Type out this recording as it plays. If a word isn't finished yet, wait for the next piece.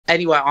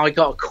Anyway, I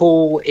got a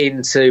call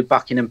into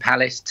Buckingham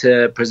Palace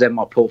to present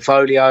my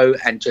portfolio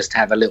and just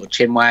have a little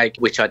chinwag,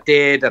 which I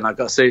did, and I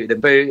got suited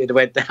and booted and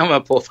went down my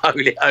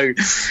portfolio.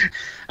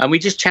 And we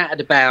just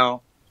chatted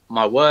about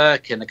my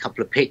work and a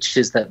couple of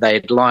pictures that they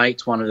had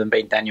liked, one of them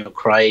being Daniel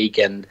Craig.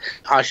 And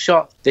I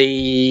shot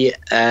the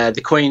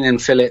Queen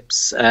and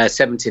Philip's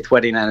 70th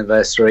wedding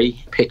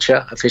anniversary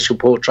picture, official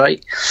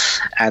portrait.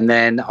 And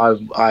then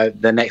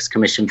the next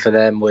commission for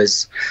them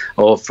was,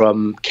 or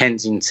from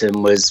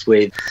Kensington, was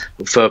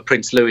for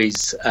Prince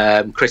Louis's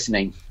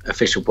christening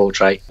official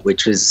portrait,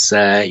 which was,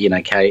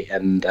 Kate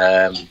and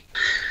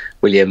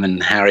William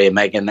and Harry and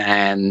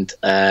Meghan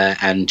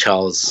and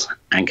Charles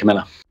and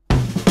Camilla.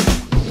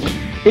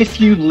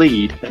 If you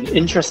lead an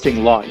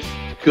interesting life,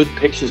 good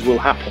pictures will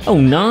happen. Oh,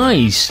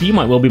 nice. You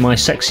might well be my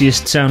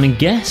sexiest sounding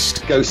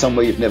guest. Go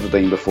somewhere you've never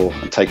been before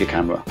and take a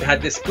camera. We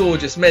had this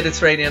gorgeous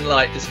Mediterranean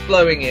light just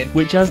flowing in.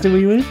 Which Asda were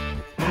you in?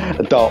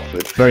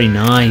 Dartford. Very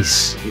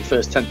nice. Your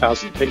first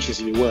 10,000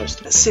 pictures of your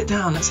worst. Let's sit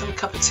down, let's have a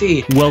cup of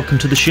tea. Welcome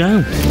to the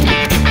show.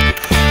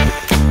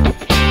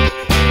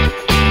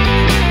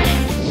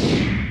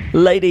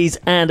 Ladies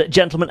and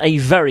gentlemen, a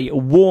very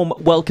warm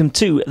welcome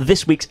to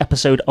this week's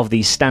episode of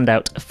the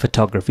Standout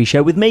Photography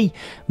Show with me,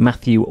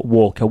 Matthew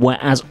Walker, where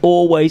as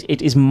always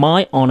it is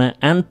my honour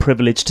and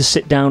privilege to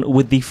sit down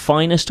with the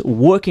finest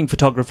working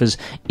photographers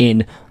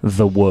in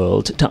the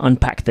world to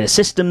unpack their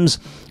systems,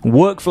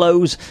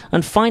 workflows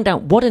and find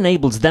out what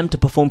enables them to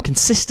perform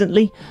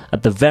consistently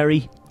at the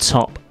very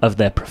top of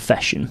their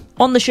profession.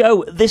 On the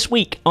show this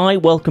week I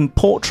welcome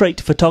portrait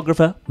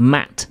photographer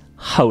Matt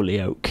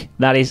Holyoak.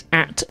 That is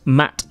at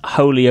Matt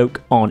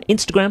Holyoak on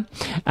Instagram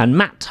and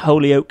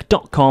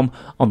mattholyoak.com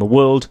on the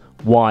World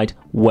Wide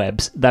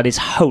Webs. That is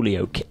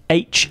Holyoak,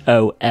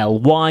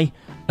 Holyoak.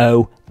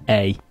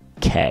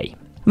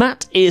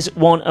 Matt is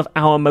one of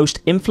our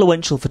most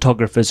influential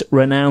photographers,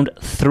 renowned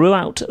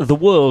throughout the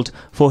world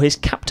for his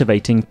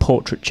captivating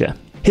portraiture.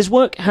 His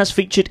work has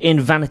featured in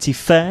Vanity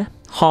Fair,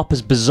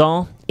 Harper's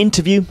Bazaar,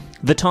 Interview,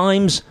 The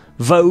Times,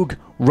 Vogue,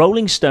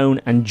 Rolling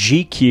Stone and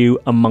GQ,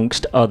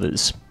 amongst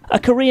others. A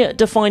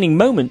career-defining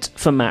moment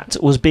for Matt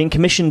was being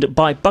commissioned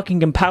by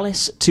Buckingham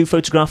Palace to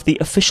photograph the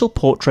official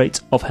portrait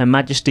of Her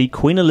Majesty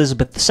Queen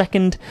Elizabeth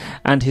II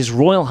and His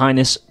Royal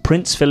Highness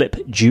Prince Philip,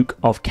 Duke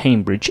of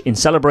Cambridge, in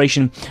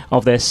celebration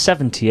of their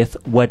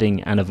 70th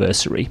wedding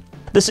anniversary.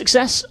 The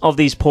success of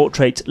these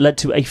portraits led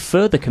to a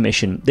further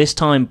commission, this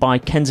time by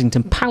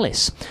Kensington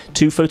Palace,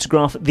 to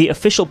photograph the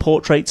official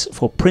portraits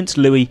for Prince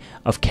Louis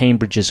of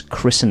Cambridge's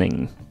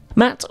christening.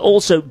 Matt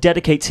also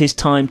dedicates his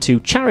time to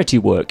charity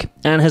work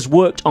and has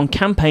worked on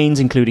campaigns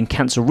including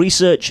cancer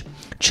research,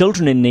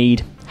 children in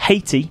need,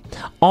 Haiti,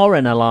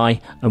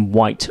 RNLI and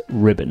White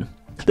Ribbon.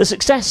 The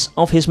success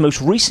of his most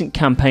recent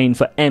campaign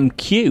for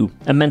MQ,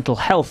 a mental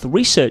health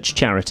research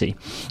charity,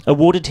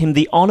 awarded him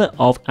the honour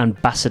of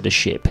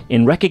ambassadorship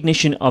in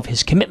recognition of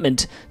his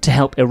commitment to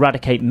help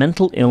eradicate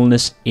mental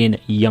illness in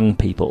young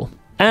people.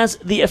 As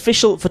the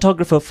official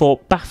photographer for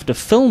BAFTA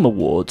Film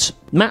Awards,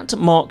 Matt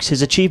marks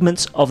his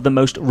achievements of the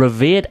most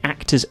revered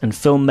actors and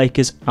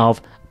filmmakers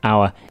of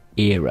our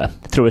era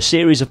through a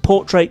series of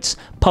portraits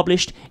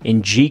published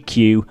in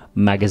GQ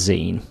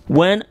magazine.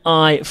 When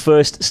I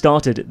first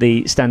started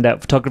the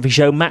Standout Photography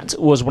Show, Matt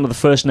was one of the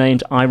first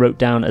names I wrote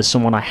down as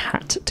someone I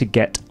had to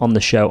get on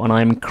the show, and I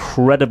am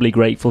incredibly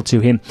grateful to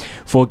him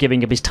for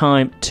giving up his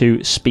time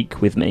to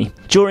speak with me.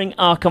 During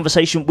our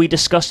conversation, we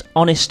discussed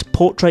honest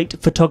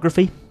portrait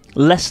photography,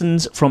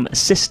 lessons from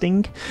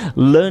assisting,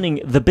 learning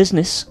the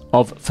business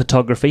of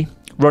photography,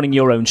 running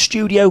your own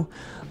studio,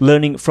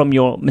 learning from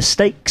your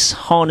mistakes,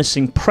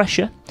 harnessing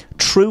pressure,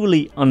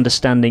 truly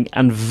understanding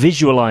and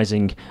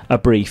visualizing a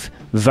brief,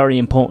 very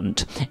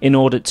important, in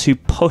order to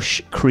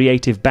push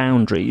creative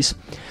boundaries,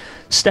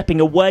 stepping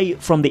away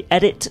from the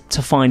edit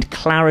to find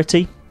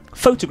clarity,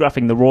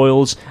 photographing the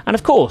royals, and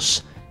of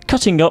course,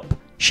 cutting up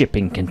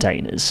shipping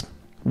containers.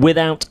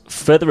 Without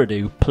further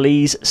ado,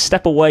 please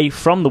step away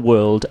from the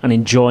world and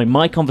enjoy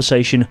my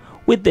conversation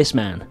with this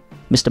man,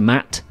 Mr.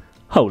 Matt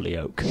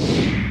Holyoak.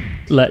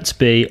 Let's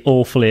be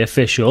awfully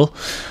official.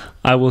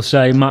 I will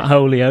say, Matt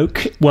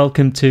Holyoak,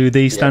 welcome to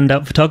the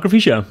Standout Photography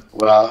Show.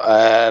 Well,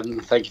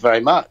 thank you very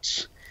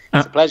much.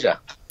 It's a pleasure.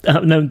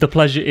 No, the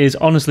pleasure is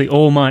honestly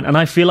all mine, and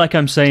I feel like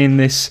I'm saying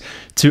this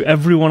to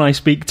everyone I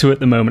speak to at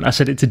the moment. I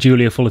said it to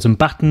Julia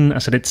Fullerton-Batten, I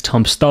said it to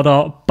Tom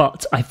Stoddart,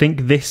 but I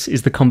think this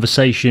is the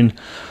conversation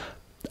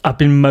I've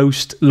been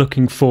most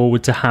looking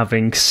forward to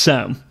having.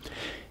 So,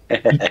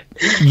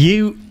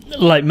 you,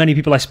 like many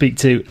people I speak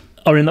to,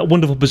 are in that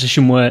wonderful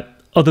position where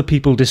other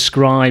people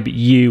describe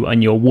you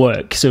and your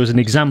work. So as an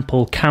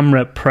example,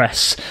 Camera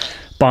Press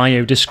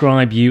bio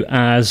describe you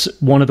as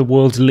one of the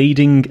world's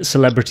leading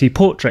celebrity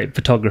portrait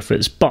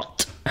photographers.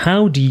 But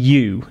how do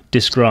you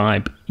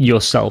describe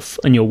yourself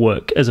and your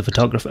work as a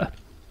photographer?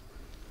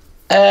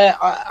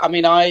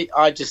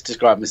 I just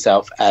describe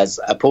myself as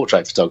a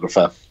portrait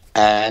photographer.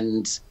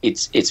 And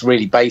it's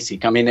really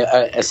basic. I mean,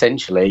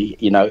 essentially,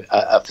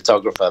 a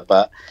photographer,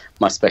 but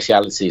my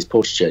speciality is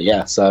portraiture.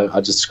 Yeah, so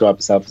I just describe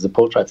myself as a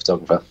portrait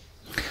photographer.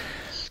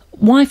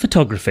 Why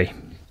photography?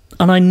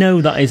 And I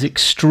know that is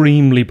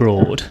extremely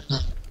broad.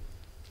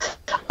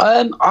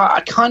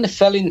 I kind of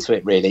fell into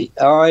it, really.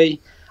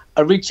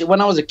 Originally,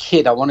 when I was a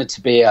kid, I wanted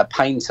to be a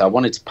painter. I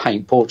wanted to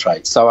paint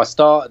portraits. So I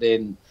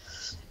started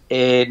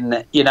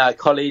in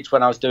college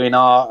when I was doing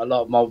art. A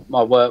lot of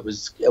my work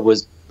was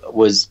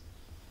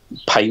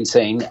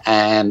painting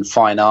and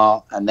fine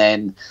art, and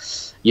then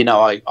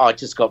I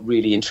just got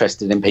really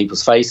interested in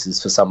people's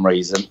faces for some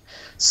reason.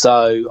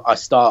 So I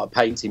started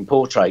painting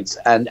portraits,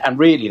 and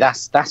really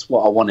that's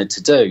what I wanted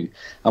to do.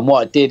 And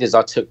what I did is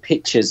I took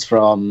pictures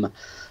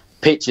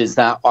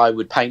that I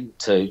would paint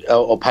to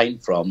or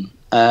paint from.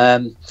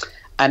 And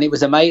it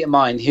was a mate of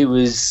mine who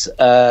was,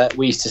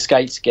 we used to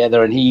skate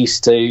together, and he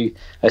used to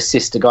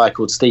assist a guy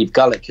called Steve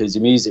Gullick, who's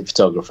a music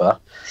photographer.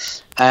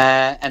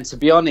 And to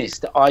be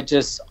honest, I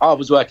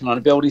was working on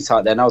a building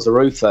site then. I was a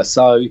roofer.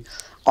 So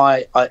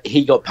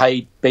he got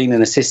paid being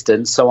an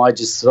assistant. So I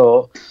just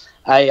thought,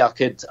 A, I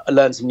could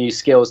learn some new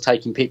skills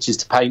taking pictures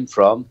to paint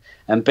from,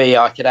 and B,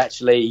 I could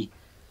actually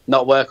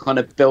not work on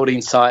a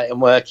building site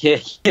and work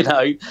here,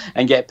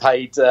 and get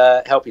paid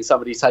helping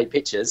somebody take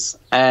pictures.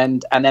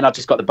 And then I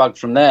just got the bug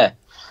from there.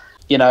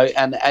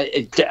 And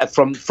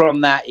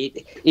from that,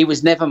 it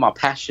was never my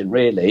passion,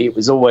 really. It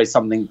was always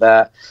something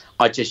that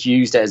I just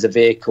used it as a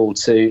vehicle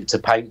to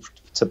paint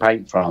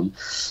from.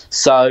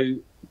 So,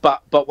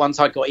 but once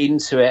I got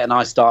into it and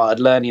I started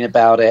learning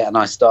about it and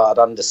I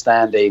started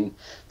understanding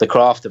the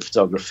craft of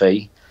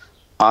photography,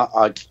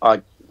 I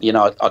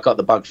got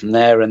the bug from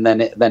there, and then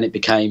it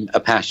became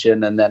a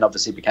passion, and then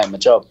obviously became a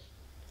job.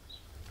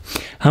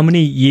 How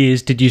many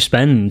years did you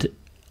spend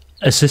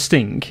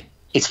assisting?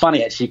 It's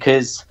funny actually,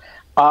 because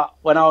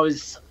when I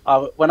was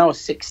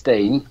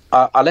 16,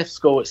 I left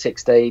school at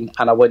 16,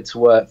 and I went to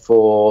work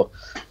for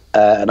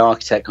an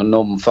architect called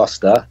Norman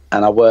Foster,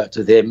 and I worked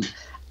with him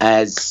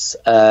as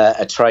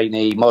a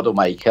trainee model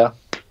maker.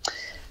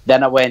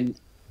 Then I went,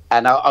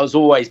 and I was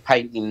always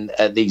painting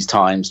at these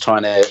times,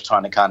 trying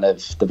to kind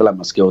of develop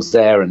my skills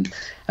there, and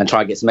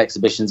try and get some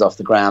exhibitions off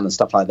the ground and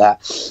stuff like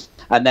that.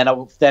 And then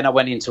I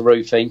went into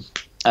roofing,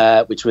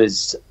 which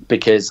was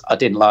because I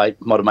didn't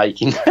like model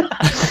making.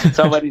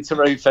 So I went into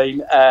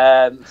roofing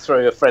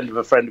through a friend of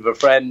a friend of a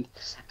friend,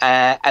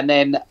 and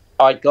then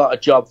I got a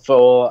job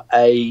for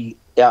I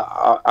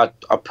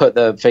put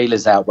the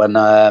feelers out when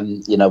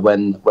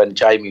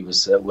Jamie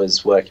was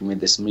working with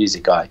this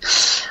music guy.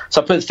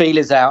 So I put the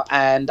feelers out,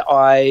 and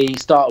I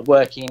started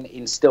working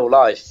in still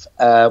life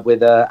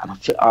with I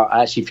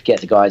actually forget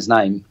the guy's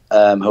name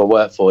who I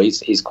worked for.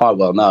 He's quite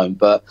well known,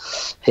 but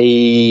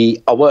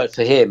I worked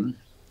for him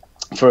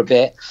for a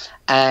bit,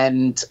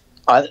 and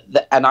I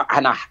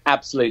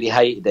absolutely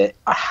hated it.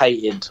 I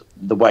hated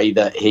the way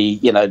that he,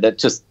 that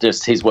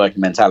just his working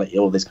mentality,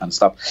 all this kind of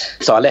stuff.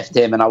 So I left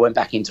him and I went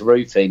back into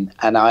roofing,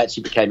 and I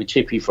actually became a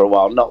chippy for a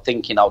while, not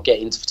thinking I'll get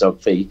into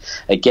photography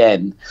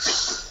again.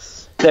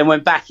 Then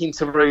went back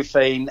into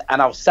roofing, and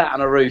I was sat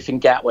on a roof in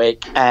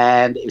Gatwick,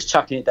 and it was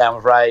chucking it down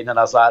with rain, and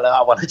I was like, look,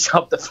 I want a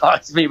job that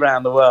flies me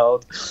around the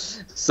world.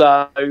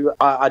 So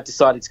I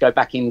decided to go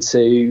back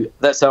into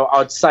that. So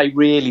I'd say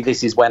really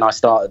this is when I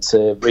started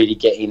to really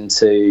get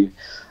into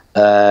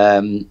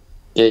working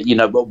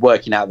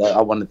out that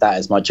I wanted that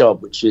as my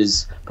job, which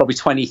is probably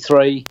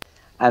 23.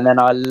 And then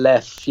I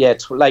left,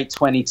 late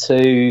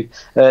 22,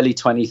 early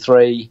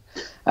 23,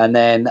 and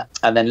then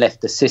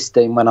left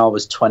assisting when I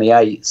was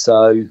 28.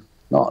 So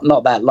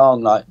not that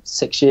long, like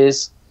 6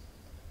 years.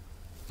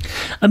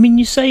 I mean,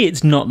 you say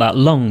it's not that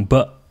long,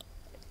 but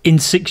in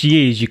 6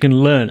 years you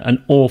can learn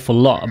an awful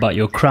lot about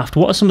your craft.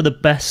 What are some of the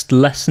best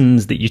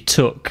lessons that you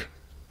took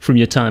from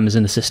your time as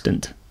an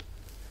assistant?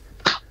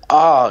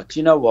 Do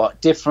you know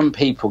what? Different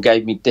people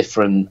gave me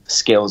different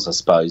skills, I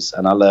suppose,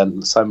 and I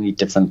learned so many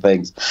different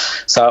things.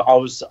 So I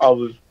was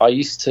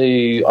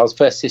first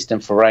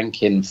assistant for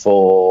Rankin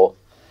for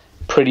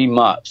pretty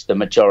much the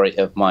majority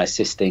of my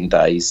assisting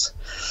days.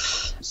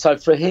 So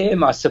for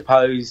him, I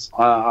suppose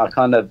I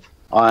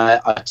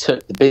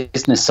took the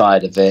business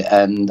side of it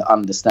and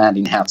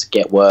understanding how to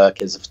get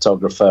work as a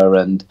photographer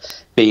and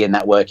be in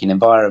that working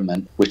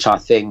environment, which I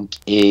think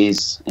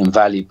is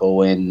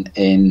invaluable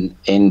in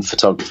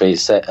photography.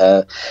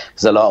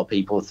 Because a lot of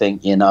people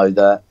think,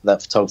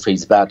 that photography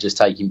is about just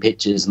taking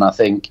pictures, and I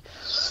think,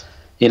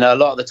 a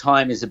lot of the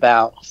time is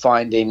about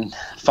finding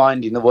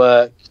the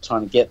work,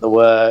 trying to get the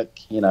work,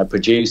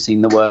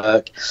 producing the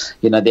work,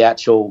 the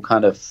actual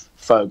kind of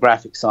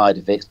photographic side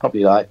of it's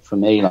probably like, for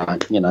me,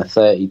 like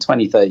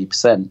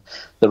 30%.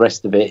 The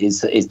rest of it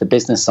is the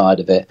business side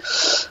of it.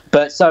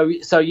 But so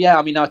yeah,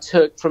 I mean, I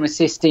took from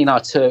assisting,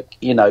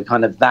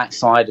 kind of that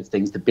side of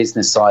things, the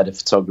business side of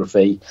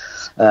photography.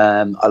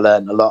 I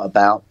learned a lot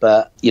about,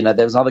 but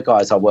there was other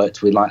guys I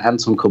worked with, like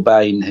Anton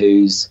Cobain,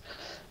 who's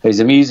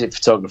a music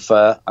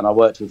photographer, and I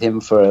worked with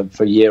him for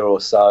a year or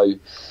so,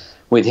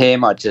 with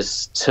him, I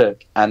just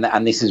took,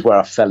 and this is where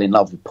I fell in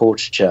love with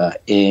portraiture,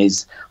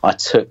 is I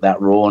took that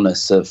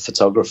rawness of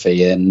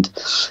photography, and,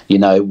 you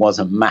know, it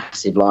wasn't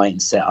massive lighting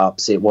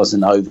setups, it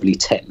wasn't overly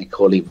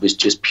technical, it was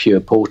just pure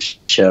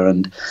portraiture,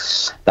 and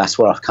that's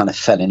where I kind of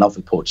fell in love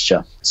with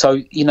portraiture.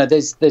 So, you know,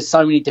 there's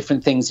so many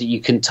different things that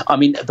you can, I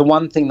mean, the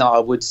one thing that I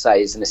would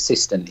say as an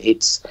assistant,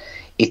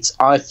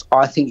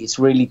 I think it's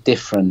really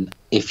different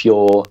if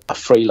you're a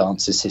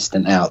freelance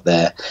assistant out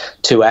there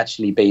to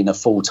actually being a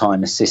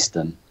full-time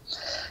assistant.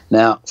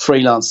 Now,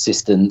 freelance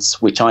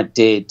assistants, which I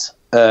did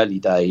early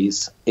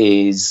days,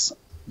 is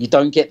you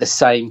don't get the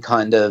same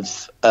kind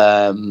of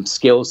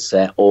skill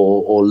set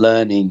or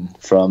learning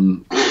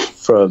from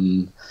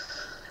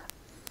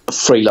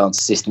freelance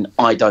assistant,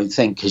 I don't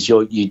think, because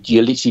you're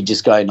literally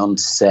just going on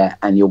set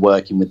and you're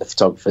working with the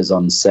photographers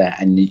on set,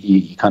 and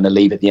you kind of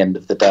leave at the end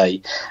of the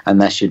day and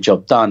that's your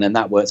job done, and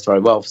that works very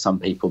well for some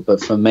people.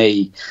 But for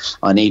me,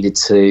 I needed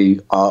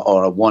to,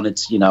 or I wanted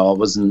to, you know,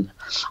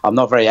 I'm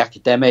not very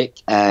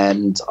academic,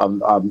 and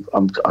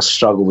I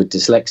struggle with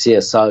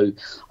dyslexia, so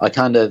I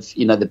kind of,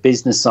 you know, the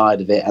business side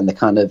of it and the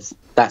kind of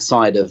that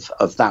side of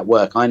that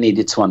work, I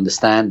needed to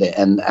understand it,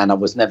 and I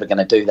was never going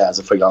to do that as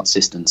a freelance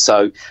assistant.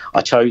 So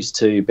I chose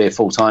to be a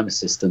full-time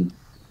assistant,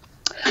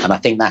 and I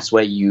think that's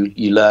where you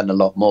learn a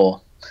lot more,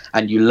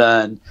 and you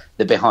learn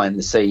the behind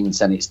the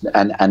scenes, and it's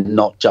and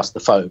not just the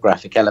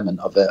photographic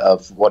element of it,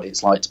 of what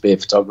it's like to be a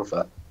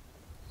photographer.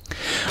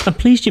 I'm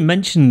pleased you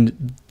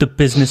mentioned the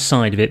business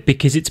side of it,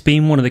 because it's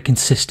been one of the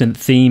consistent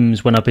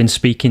themes when I've been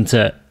speaking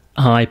to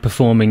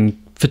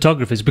high-performing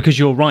photographers, because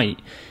you're right.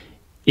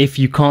 If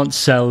you can't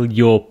sell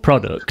your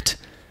product,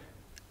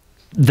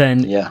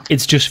 then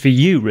it's just for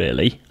you,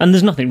 really. And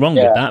there's nothing wrong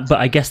with that, but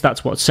I guess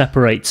that's what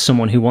separates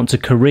someone who wants a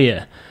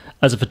career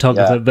as a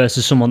photographer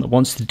versus someone that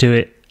wants to do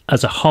it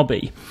as a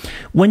hobby.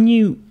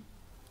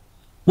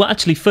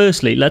 Actually,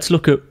 firstly, let's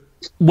look at,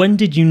 when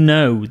did you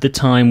know the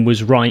time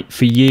was right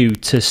for you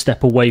to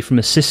step away from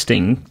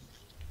assisting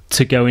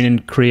to going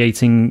and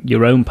creating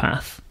your own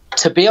path?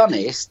 To be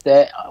honest,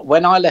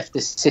 when I left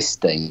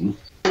assisting,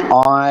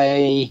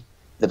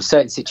 there were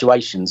certain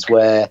situations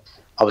where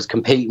I was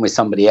competing with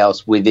somebody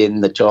else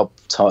within the job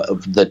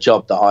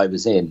that I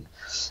was in,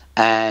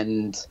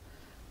 and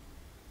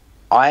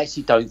I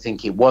actually don't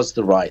think it was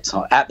the right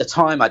time. At the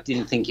time, I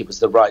didn't think it was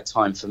the right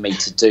time for me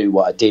to do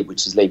what I did,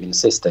 which is leaving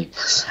assisting.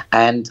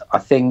 And I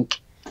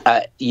think,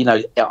 you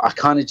know, I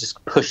kind of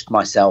just pushed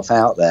myself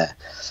out there.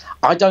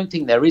 I don't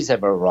think there is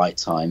ever a right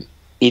time.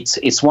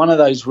 It's one of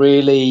those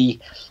really,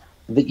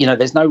 you know,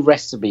 there's no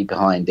recipe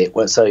behind it.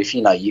 So if,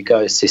 you know, you go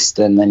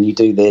assistant, then you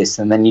do this,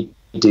 and then you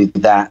do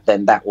that,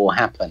 then that will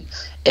happen.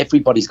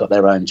 Everybody's got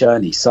their own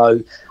journey.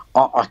 So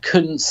I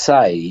couldn't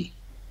say,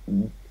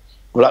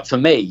 like, for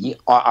me,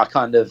 I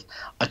felt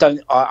at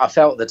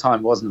the time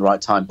it wasn't the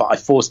right time, but I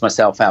forced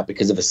myself out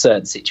because of a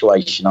certain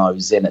situation I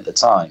was in at the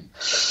time,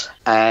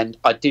 and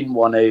I didn't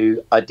want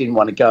to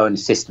go and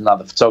assist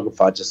another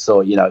photographer. I just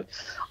thought, you know,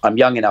 I'm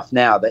young enough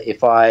now that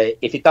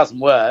if it doesn't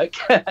work,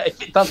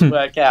 if it doesn't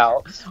work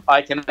out,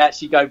 I can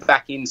actually go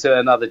back into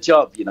another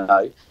job, you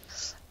know.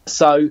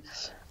 So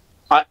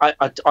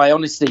I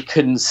honestly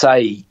couldn't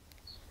say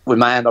with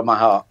my hand on my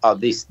heart,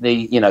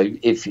 you know,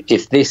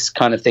 if this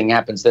kind of thing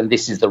happens, then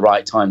this is the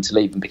right time to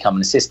leave and become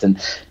an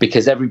assistant,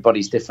 because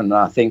everybody's different. And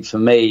I think for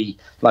me,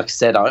 like I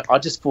said, I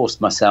just forced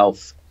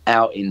myself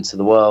out into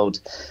the world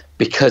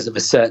because of a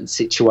certain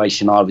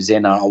situation I was in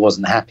and I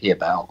wasn't happy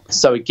about.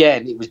 So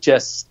again, it was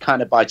just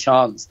kind of by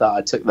chance that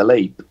I took the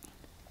leap.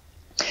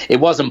 It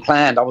wasn't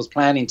planned. I was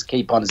planning to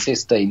keep on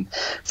assisting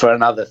for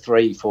another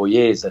 3-4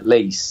 years at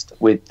least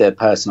with the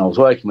person I was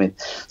working with.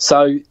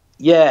 So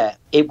yeah,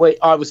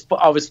 I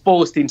was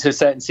forced into a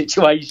certain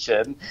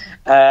situation,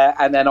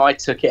 and then I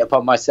took it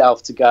upon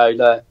myself to go,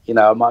 look, you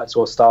know, I might as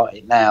well start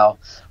it now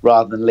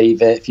rather than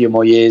leave it a few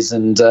more years.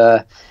 And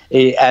now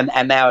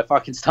if I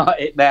can start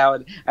it now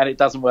and it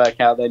doesn't work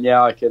out, then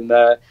yeah, I can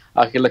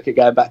look at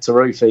going back to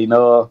roofing,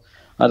 or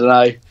I don't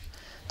know,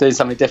 doing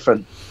something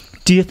different.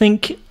 Do you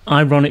think,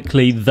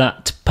 ironically,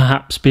 that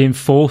perhaps being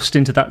forced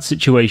into that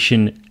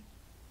situation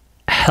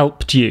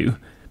helped you?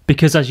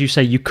 Because, as you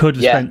say, you could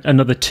have spent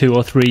another 2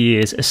 or 3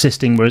 years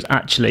assisting, whereas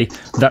actually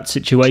that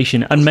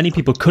situation, and many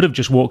people could have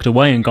just walked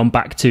away and gone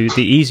back to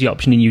the easy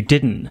option, and you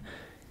didn't.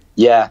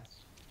 Yeah.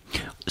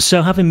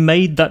 So having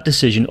made that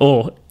decision,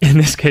 or in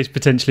this case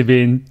potentially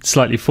being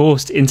slightly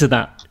forced into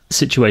that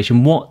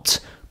situation,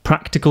 what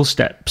practical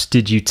steps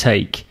did you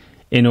take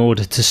in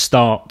order to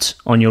start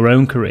on your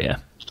own career?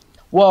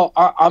 Well,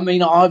 I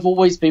mean, I've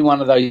always been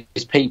one of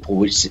those people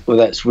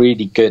that's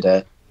really good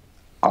at,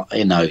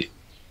 you know,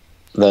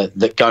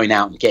 the going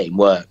out and getting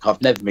work.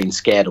 I've never been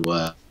scared of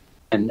work,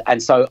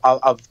 and so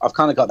I've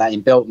kind of got that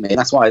inbuilt in me. And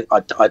that's why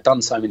I'd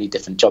done so many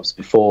different jobs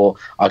before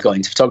I got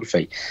into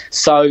photography.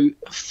 So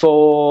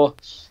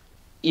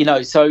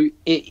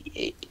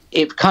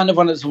it kind of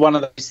was one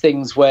of those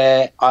things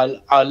where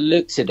I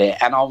looked at it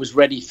and I was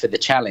ready for the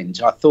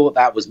challenge. I thought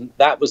that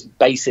was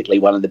basically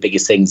one of the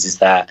biggest things, is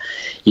that,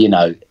 you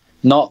know,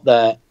 not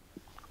that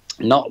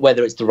not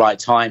whether it's the right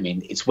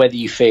timing, it's whether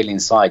you feel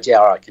inside,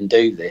 yeah, I can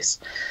do this.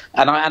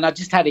 And I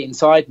just had it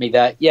inside me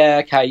that,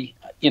 yeah, okay,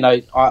 you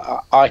know,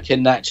 I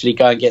can actually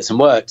go and get some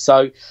work.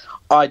 So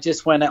I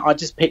just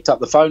picked up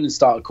the phone and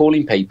started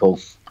calling people.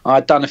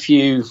 I'd done a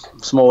few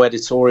small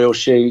editorial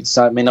shoots.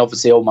 I mean,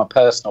 obviously all my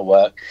personal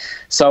work.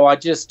 So I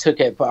just took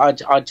it,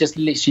 but I just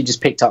literally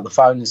just picked up the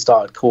phone and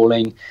started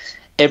calling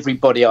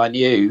everybody I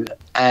knew.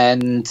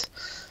 And,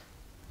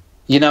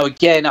 you know,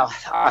 again,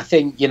 I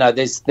think, you know,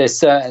 there's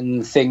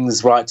certain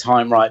things, right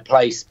time, right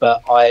place.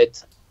 But I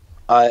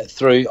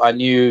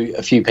knew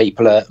a few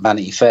people at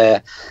Vanity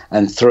Fair,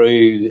 and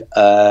through,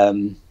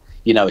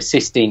 you know,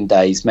 assisting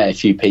days, met a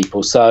few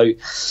people. So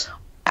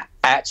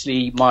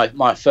actually,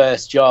 my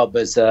first job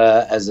as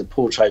a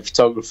portrait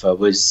photographer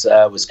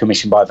was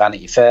commissioned by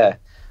Vanity Fair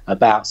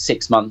about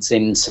 6 months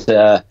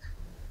into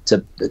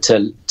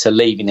to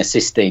leaving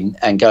assisting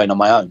and going on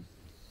my own.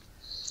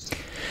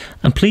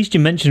 I'm pleased you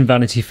mentioned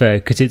Vanity Fair,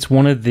 because it's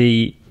one of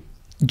the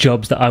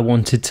jobs that I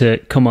wanted to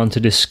come on to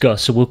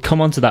discuss. So we'll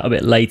come on to that a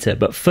bit later.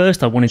 But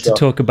first, I wanted to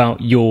talk about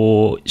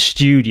your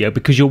studio,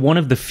 because you're one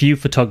of the few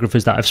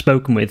photographers that I've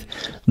spoken with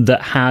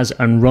that has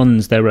and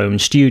runs their own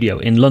studio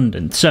in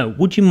London. So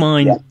would you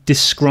mind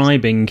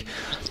describing,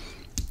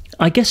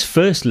 I guess,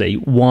 firstly,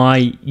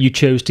 why you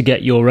chose to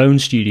get your own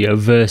studio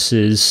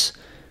versus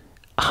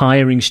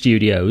hiring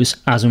studios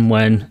as and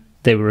when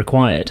they were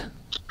required?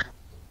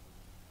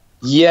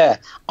 Yeah,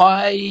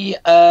 I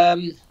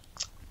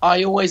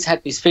always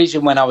had this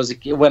vision when I was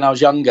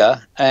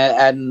younger,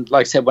 and like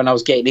I said, when I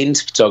was getting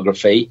into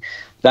photography,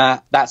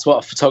 that's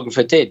what a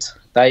photographer did.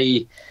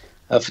 A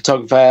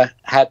photographer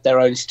had their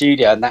own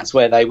studio, and that's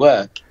where they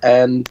work.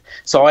 And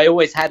so I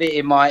always had it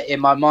in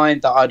my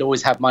mind that I'd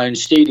always have my own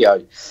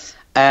studio.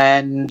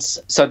 And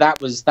so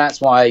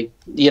that's why,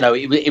 you know,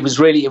 it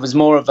was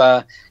more of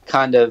a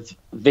kind of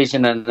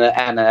vision and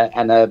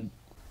a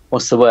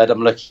what's the word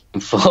I'm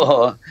looking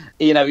for?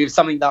 You know, it was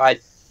something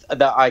that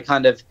I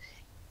kind of,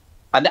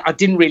 I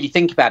didn't really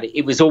think about it.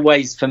 It was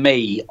always, for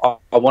me, I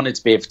wanted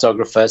to be a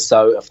photographer.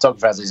 So a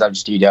photographer has his own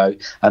studio,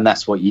 and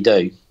that's what you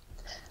do.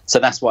 So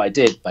that's what I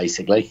did,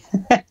 basically.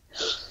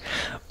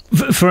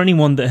 For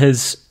anyone that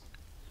has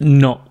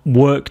not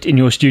worked in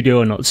your studio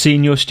or not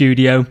seen your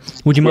studio,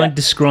 would you mind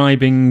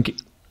describing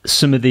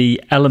some of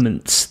the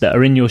elements that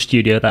are in your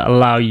studio that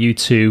allow you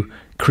to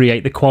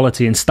create the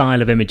quality and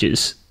style of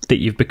images that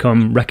you've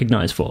become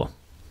recognised for?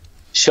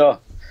 Sure.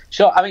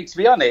 I mean, to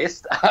be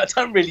honest, I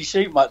don't really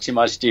shoot much in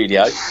my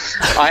studio.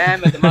 I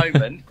am at the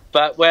moment,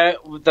 but where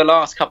the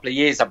last couple of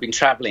years I've been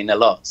travelling a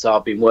lot, so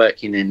I've been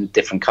working in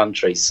different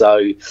countries.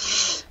 So,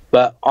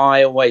 but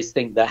I always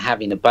think that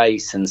having a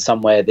base and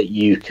somewhere that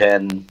you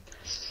can,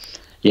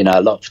 you know,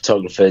 a lot of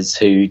photographers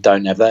who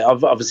don't have that,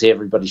 obviously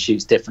everybody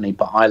shoots differently,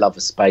 but I love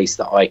a space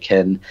that I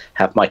can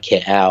have my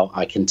kit out,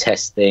 I can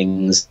test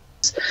things,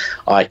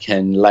 I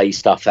can lay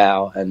stuff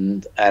out,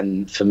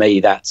 and for me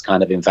that's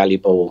kind of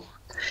invaluable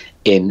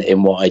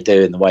in what I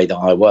do and the way that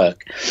I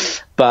work.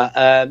 But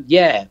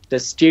the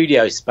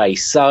studio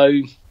space. So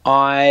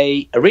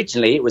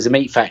originally it was a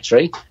meat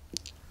factory,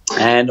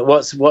 and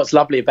what's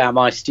lovely about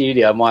my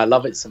studio and why I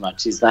love it so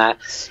much is that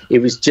it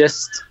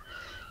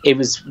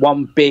was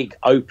one big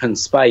open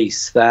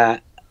space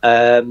that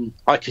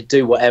I could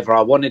do whatever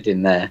I wanted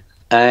in there.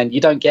 And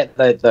you don't get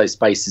those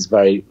spaces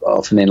very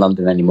often in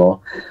London anymore.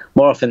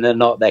 More often than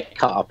not, they're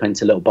cut up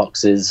into little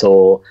boxes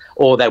or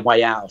they're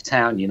way out of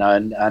town, you know,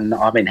 and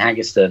I'm in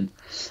Haggerston.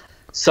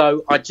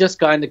 So I just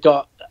kind of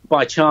got,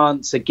 by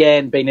chance,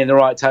 again, being in the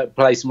right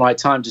place and right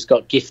time, just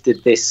got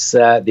gifted this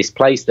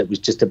place that was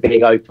just a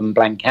big open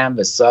blank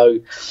canvas. So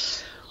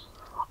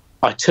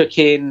I took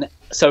in,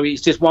 so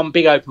it's just one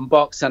big open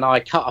box, and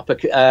I cut up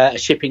a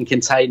shipping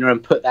container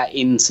and put that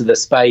into the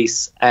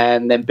space,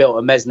 and then built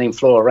a mezzanine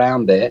floor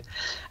around it.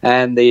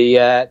 And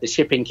the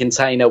shipping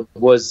container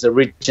was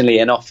originally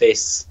an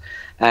office,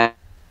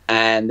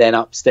 and then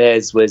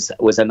upstairs was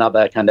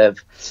another kind of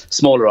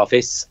smaller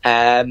office.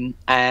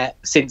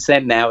 Since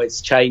then, now it's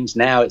changed.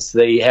 Now it's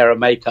the hair and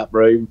makeup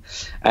room,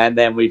 and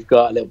then we've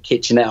got a little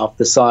kitchenette off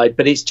the side.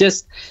 But it's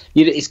just,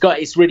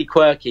 it's really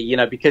quirky, you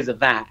know, because of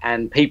that.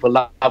 And people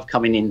love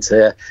coming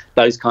into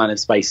those kind of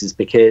spaces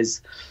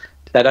because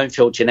they don't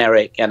feel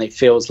generic, and it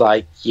feels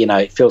like, you know,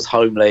 it feels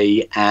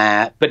homely.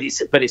 But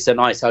it's a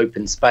nice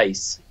open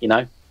space, you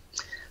know.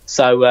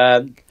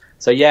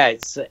 So yeah,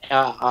 it's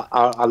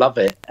I love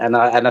it, and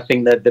I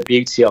think that the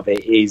beauty of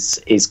it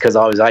is because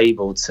I was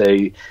able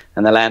to,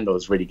 and the landlord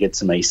was really good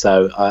to me,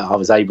 so I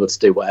was able to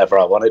do whatever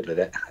I wanted with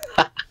it.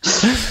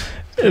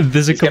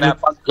 There's a couple have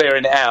fun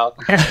clearing it out.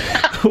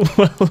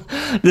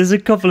 Well, there's a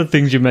couple of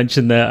things you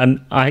mentioned there, and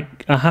I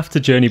have to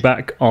journey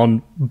back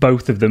on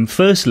both of them.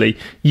 Firstly,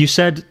 you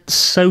said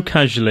so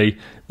casually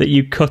that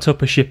you cut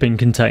up a shipping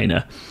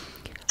container.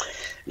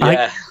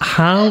 Yeah.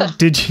 How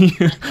did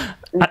you?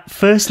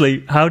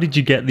 Firstly, how did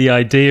you get the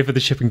idea for the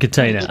shipping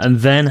container,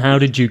 and then how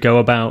did you go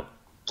about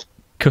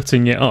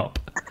cutting it up?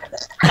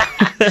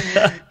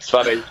 It's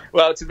funny.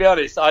 Well, to be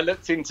honest, I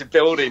looked into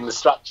building the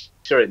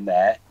structure structure in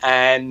there,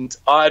 and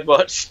I'd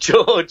watched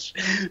I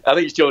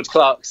think it's George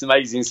Clark's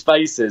Amazing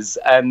Spaces,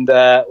 and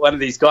one of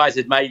these guys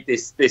had made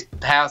this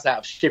house out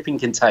of shipping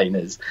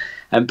containers.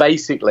 And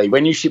basically,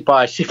 when you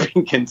buy a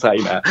shipping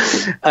container,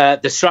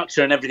 the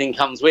structure and everything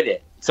comes with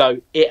it.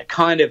 So it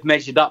kind of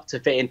measured up to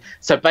fit in.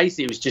 So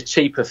basically, it was just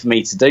cheaper for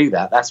me to do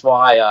that. That's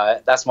why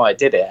I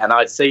did it. And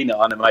I'd seen it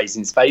on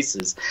Amazing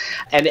Spaces,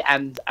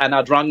 and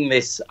I'd rung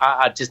this.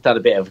 I'd just done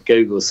a bit of a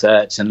Google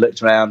search and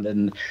looked around,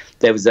 and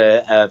there was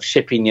a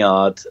shipping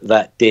yard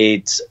that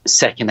did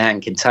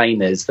secondhand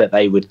containers that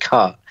they would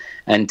cut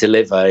and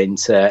deliver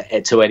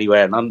to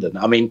anywhere in London.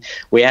 I mean,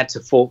 we had to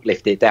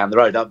forklift it down the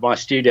road. My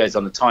studio's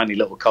on a tiny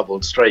little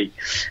cobbled street,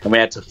 and we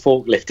had to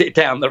forklift it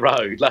down the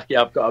road. Lucky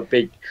I've got a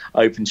big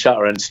open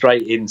shutter and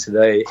straight into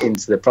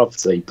the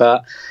property.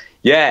 But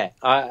it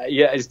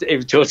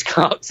was George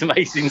Clark's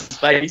Amazing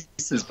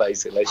Spaces,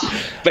 basically.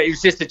 But it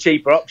was just a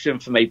cheaper option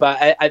for me.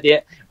 But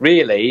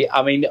really,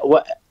 I mean,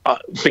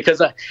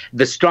 because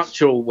the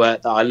structural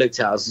work that I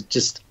looked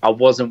at, I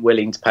wasn't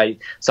willing to pay.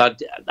 So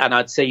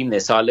I'd seen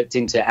this, so I looked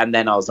into it, and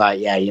then I was like,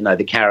 yeah,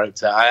 the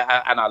character,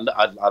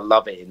 I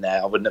love it in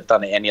there. I wouldn't have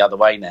done it any other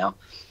way now.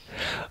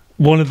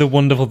 One of the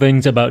wonderful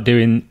things about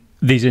doing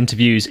these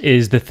interviews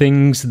is the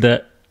things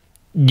that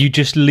you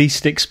just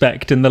least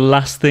expect, and the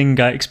last thing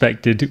I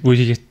expected was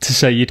you to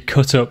say you'd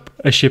cut up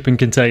a shipping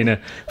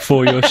container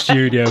for your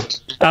studio.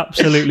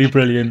 Absolutely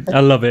brilliant. I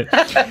love it.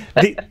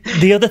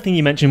 The other thing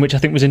you mentioned, which I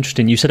think was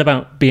interesting, you said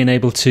about being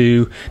able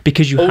to,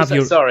 because you also have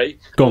your... Sorry.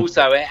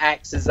 Also, it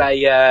acts as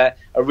a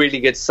really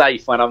good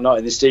safe when I'm not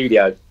in the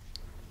studio.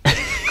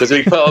 Because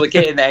we put all the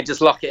kit in there and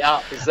just lock it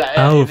up.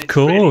 Of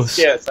course.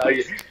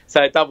 Really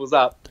so it doubles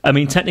up. I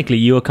mean, technically,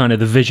 you were kind of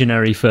the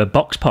visionary for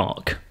Box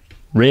Park.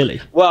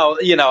 Really? Well,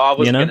 I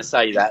wasn't going to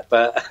say that,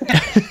 but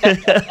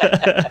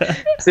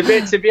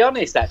to be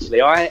honest,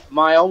 actually,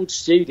 my old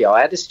studio,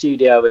 I had a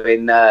studio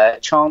in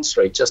Chance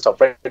Street, just off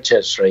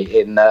Redchurch Street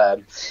in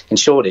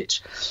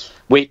Shoreditch,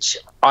 which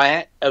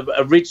I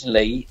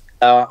originally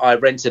I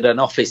rented an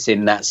office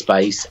in that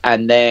space,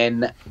 and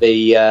then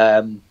the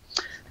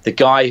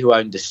guy who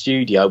owned the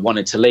studio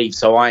wanted to leave,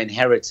 so I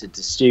inherited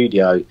the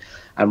studio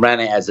and ran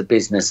it as a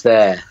business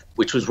there,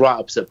 which was right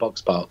opposite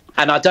Box Park.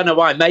 And I don't know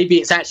why. Maybe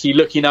it's actually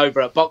looking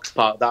over at Box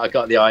Park that I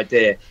got the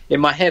idea. In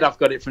my head, I've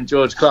got it from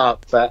George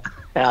Clark, but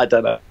I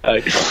don't know.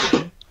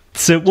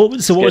 So what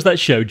was that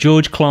show?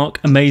 George Clark,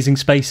 Amazing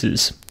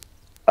Spaces?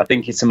 I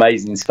think it's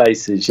Amazing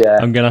Spaces, yeah.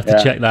 I'm going to have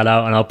to check that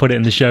out, and I'll put it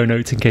in the show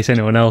notes in case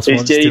anyone else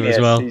wants to as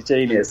well. He's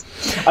genius.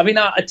 I mean,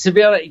 to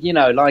be honest,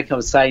 like I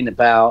was saying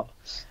about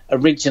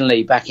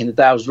originally back in the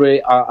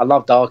day, I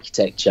loved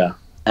architecture.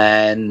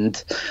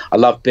 And I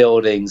love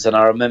buildings, and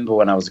I remember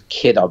when I was a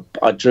kid,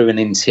 I drew an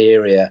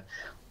interior.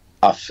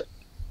 Me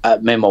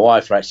and my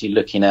wife are actually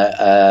looking at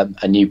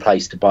a new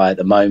place to buy at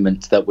the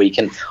moment that we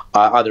can,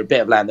 either a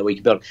bit of land that we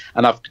can build.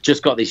 And I've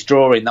just got this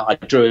drawing that I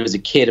drew as a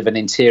kid of an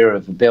interior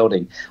of a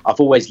building. I've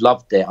always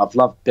loved it. I've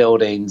loved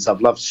buildings.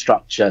 I've loved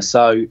structure.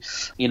 So,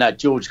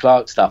 George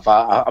Clark stuff,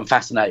 I'm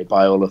fascinated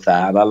by all of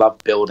that. And I love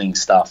building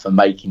stuff and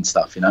making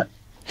stuff,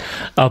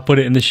 I'll put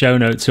it in the show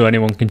notes so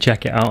anyone can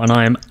check it out, and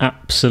I am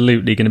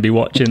absolutely going to be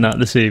watching that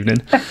this evening.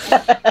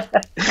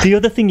 The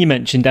other thing you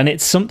mentioned, and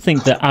it's something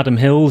that Adam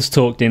Hills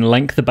talked in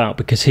length about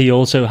because he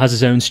also has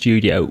his own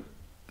studio,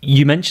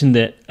 you mentioned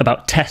that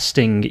about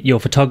testing your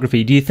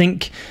photography. Do you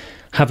think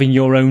having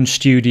your own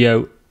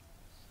studio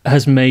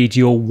has made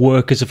your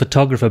work as a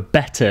photographer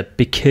better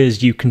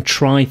because you can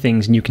try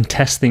things and you can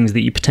test things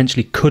that you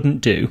potentially couldn't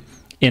do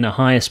in a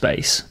higher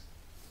space?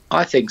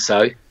 I think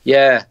so,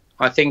 yeah.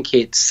 I think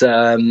it's,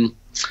 for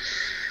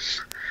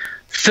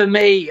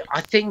me,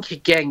 I think,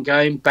 again,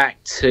 going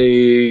back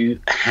to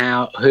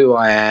who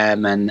I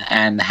am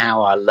and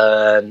how I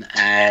learn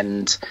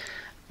and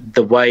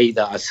the way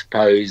that I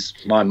suppose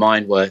my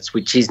mind works,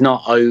 which is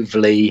not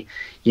overly,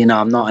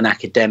 I'm not an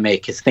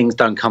academic, as things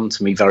don't come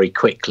to me very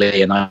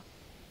quickly, and I'm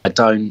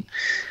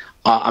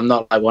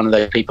not like one of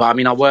those people. I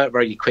mean, I work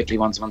very quickly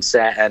once I'm on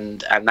set,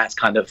 and that's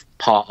kind of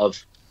part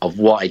of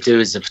what I do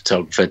as a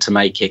photographer to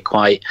make it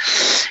quite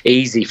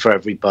easy for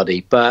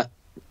everybody. But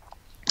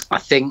I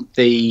think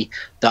the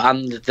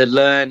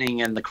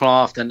learning and the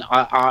craft, and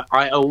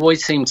I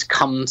always seem to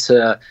come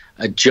to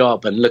a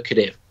job and look at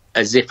it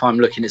as if I'm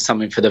looking at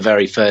something for the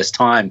very first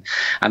time.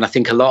 And I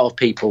think a lot of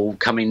people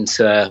come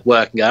into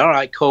work and go, all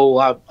right, cool,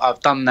 I've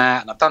done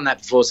that, and I've done that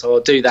before, so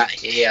I'll do that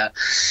here.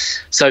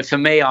 So for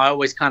me, I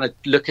always kind of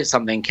look at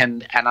something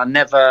and I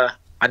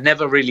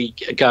never really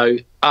go,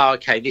 oh,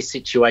 okay, this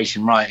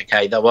situation, right,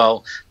 okay,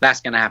 well,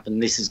 that's going to happen,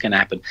 this is going to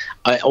happen.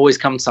 I always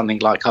come to something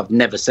like I've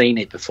never seen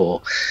it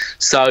before.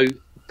 So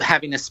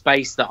having a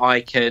space that I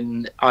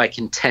can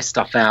test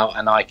stuff out,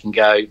 and I can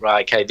go,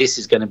 right, okay, this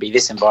is going to be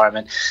this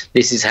environment,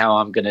 this is how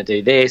I'm going to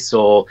do this,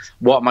 or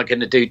what am I going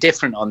to do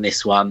different on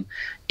this one,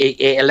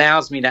 it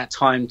allows me that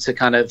time to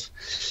kind of,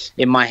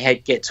 in my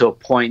head, get to a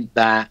point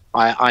that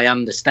I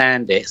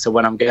understand it. So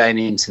when I'm going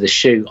into the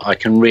shoot, I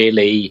can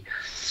really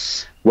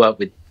work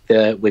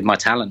with my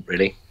talent,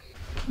 really.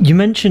 You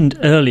mentioned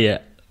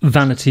earlier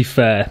Vanity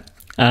Fair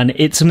And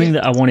it's something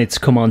that I wanted to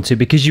come on to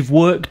because you've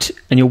worked,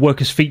 and your work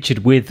is featured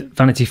with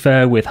Vanity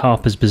Fair, with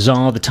Harper's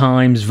Bazaar, The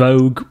Times,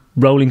 Vogue,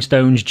 Rolling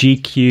Stones,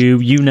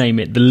 GQ, you name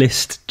it, the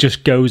list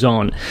just goes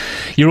on.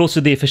 You're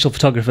also the official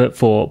photographer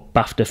for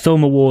BAFTA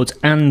Film Awards,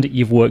 and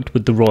you've worked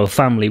with the royal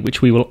family,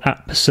 which we will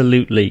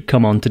absolutely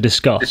come on to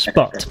discuss.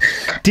 But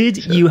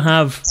did you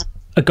have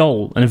a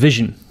goal and a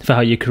vision for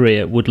how your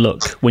career would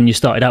look when you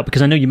started out?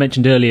 Because I know you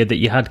mentioned earlier that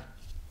you had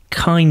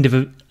kind of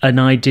an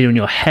idea in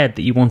your head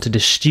that you wanted a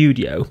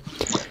studio.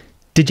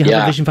 Did you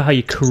have a vision for how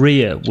your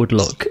career would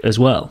look as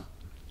well?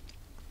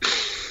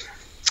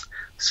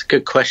 It's a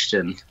good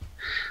question.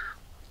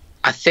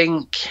 I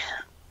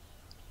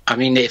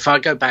mean, if I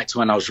go back to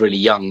when I was really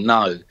young,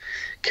 no,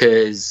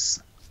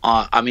 because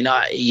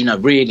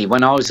really,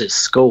 when I was at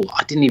school,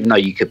 I didn't even know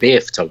you could be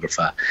a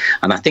photographer.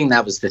 And I think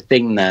that was the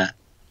thing that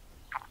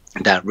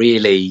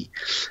really,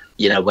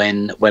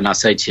 when I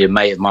say to you, a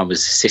mate of mine was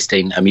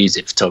assisting a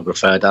music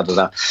photographer, that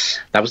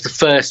was the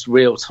first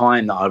real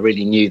time that I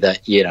really knew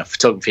that,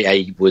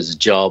 photography was a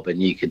job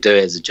and you could do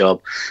it as a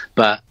job.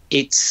 But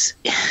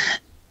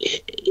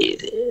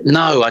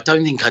no, I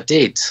don't think I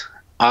did.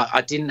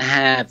 I didn't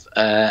have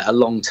a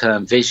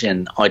long-term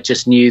vision. I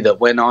just knew that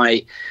when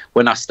I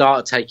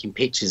started taking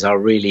pictures, I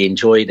really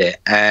enjoyed it.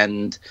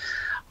 And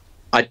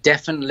I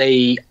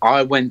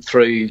went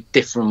through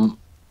different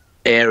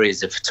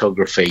areas of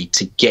photography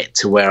to get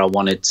to where I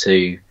wanted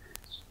to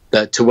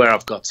where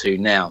I've got to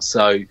now.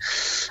 So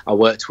I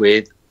worked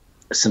with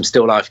some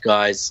still life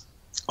guys,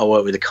 I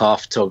worked with a car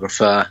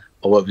photographer,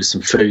 I worked with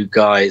some food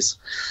guys,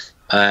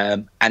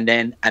 and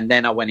then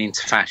I went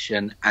into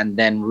fashion, and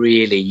then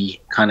really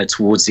kind of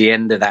towards the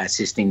end of that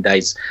assisting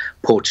days,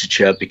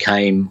 portraiture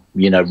became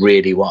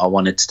really what I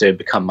wanted to do and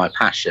become my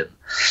passion.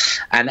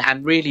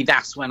 And really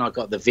that's when I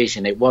got the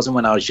vision. It wasn't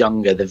when I was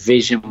younger. The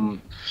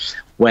vision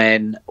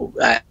when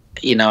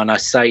and I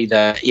say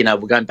that,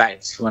 we're going back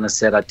to when I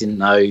said I didn't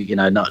know,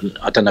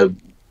 I don't know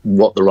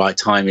what the right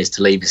time is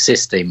to leave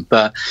assisting,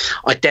 but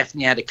I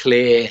definitely had a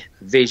clear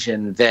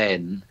vision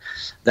then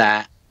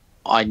that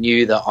I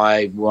knew that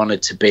I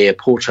wanted to be a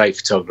portrait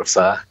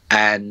photographer,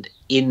 and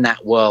in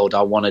that world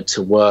I wanted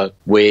to work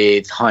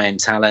with high-end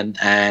talent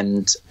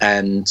and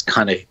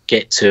kind of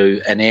get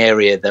to an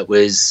area that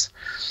was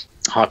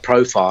high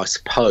profile, I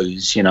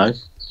suppose,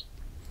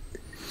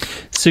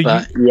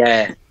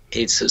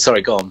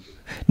 sorry, go on.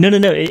 No.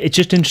 It's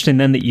just interesting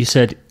then that you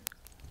said,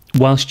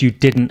 whilst you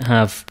didn't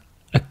have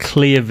a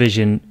clear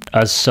vision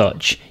as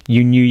such,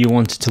 you knew you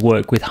wanted to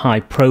work with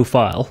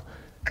high-profile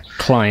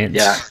clients.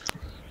 Yeah.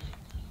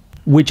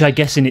 Which I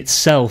guess in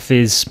itself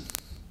is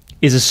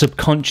a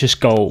subconscious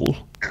goal,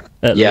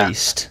 at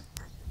least.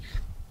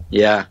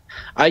 Yeah.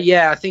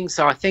 I think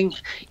so. I think,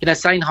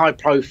 saying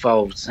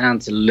high-profile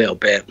sounds a little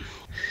bit,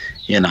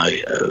 a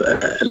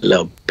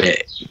little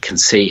bit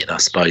conceited, I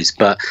suppose.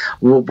 But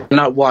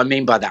what I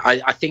mean by that,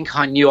 I think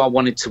I knew I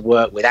wanted to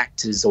work with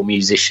actors or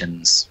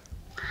musicians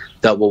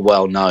that were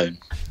well known.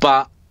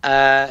 But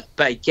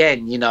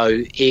again,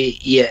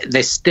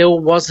 there still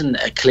wasn't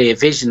a clear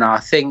vision. I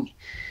think,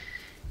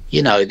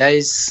 I'm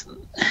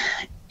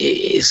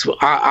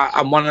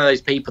one of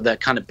those people that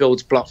kind of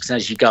builds blocks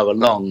as you go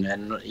along,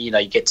 and you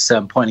get to a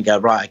certain point and go,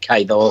 right,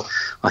 okay, though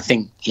I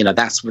think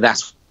that's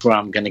where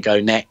I'm going to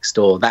go next,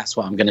 or that's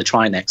what I'm going to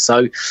try next.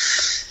 So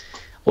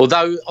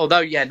although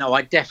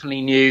I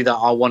definitely knew that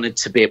I wanted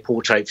to be a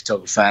portrait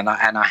photographer, and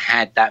I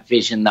had that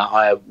vision that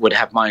I would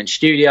have my own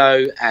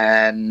studio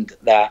and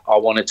that I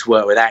wanted to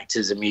work with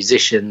actors and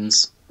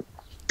musicians.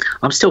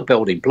 I'm still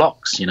building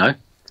blocks,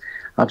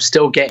 I'm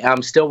still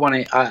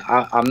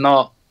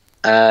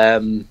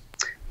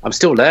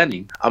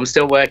learning. I'm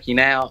still working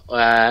out.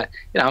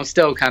 I'm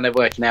still kind of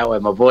working out where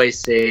my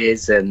voice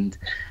is and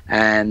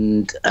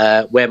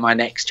where my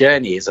next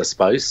journey is, I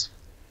suppose.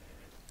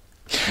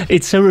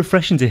 It's so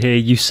refreshing to hear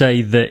you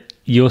say that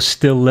you're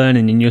still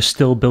learning and you're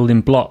still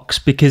building blocks,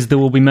 because there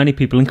will be many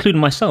people,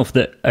 including myself,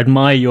 that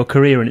admire your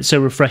career, and it's so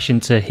refreshing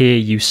to hear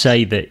you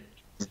say that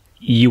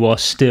you are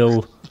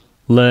still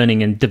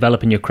learning and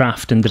developing your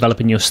craft and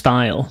developing your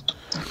style.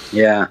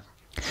 Yeah.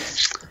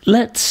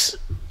 Let's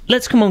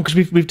come on,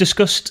 because we've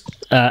discussed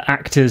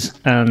actors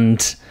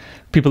and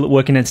people that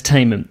work in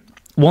entertainment.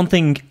 One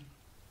thing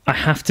I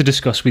have to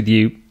discuss with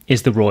you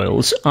is the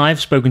royals.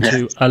 I've spoken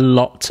to a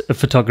lot of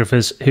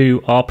photographers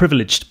who are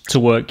privileged to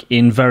work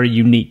in very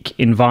unique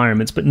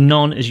environments, but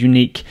none as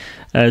unique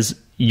as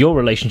your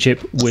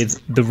relationship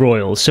with the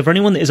royals. So for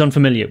anyone that is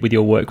unfamiliar with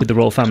your work with the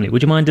royal family,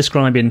 would you mind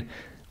describing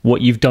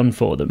what you've done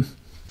for them?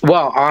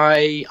 Well,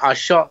 I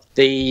shot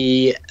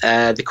the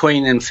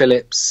Queen and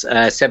Philip's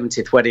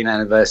 70th wedding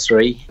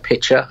anniversary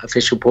picture,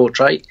 official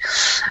portrait,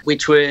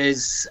 which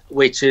was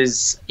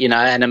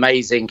an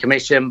amazing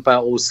commission.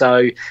 But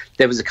also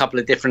there was a couple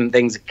of different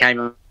things that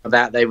came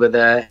about. They were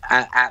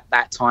at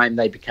that time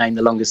they became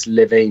the longest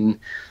living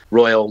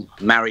royal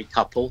married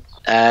couple,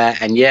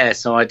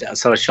 so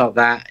I shot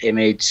that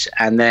image,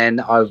 and then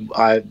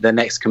the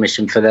next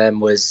commission for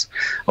them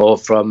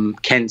from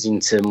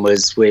Kensington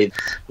was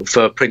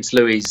for Prince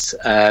Louis's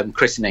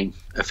christening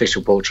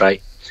official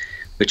portrait,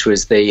 which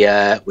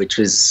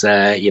was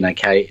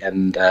Kate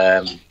and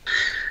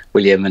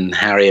William and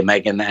Harry and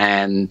Meghan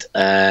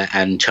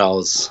and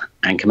Charles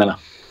and Camilla.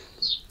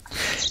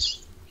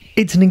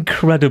 It's an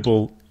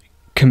incredible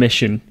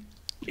commission.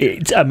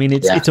 It's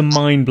a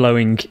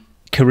mind-blowing,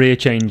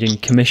 career-changing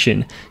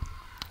commission.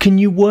 Can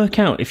you work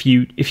out, if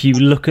you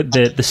look at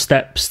the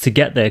steps to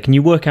get there, can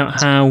you work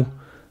out how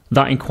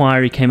that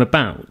inquiry came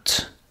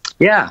about?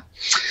 Yeah.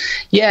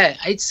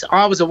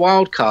 I was a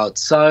wild card,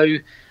 so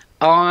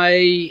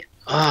I'm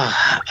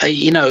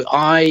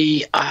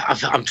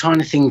trying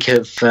to think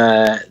of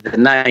the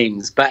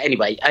names, but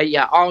anyway,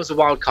 I was a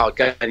wild card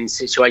going into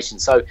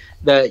situations. So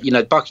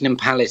Buckingham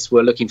Palace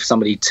were looking for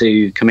somebody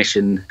to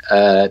commission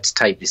to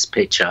take this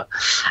picture,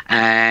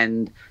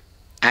 and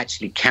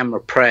actually Camera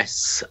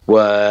Press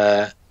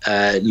were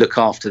look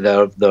after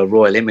the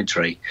royal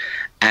imagery,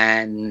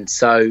 and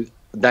so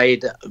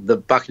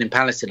the Buckingham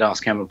Palace had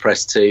asked Camera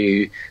Press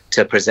to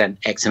present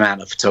X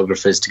amount of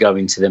photographers to go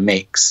into the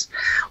mix,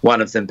 one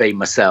of them being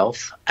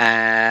myself.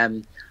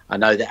 I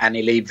know that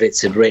Annie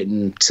Leibovitz had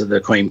written to the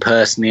Queen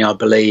personally, I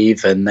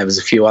believe, and there was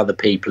a few other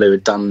people who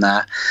had done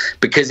that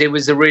because it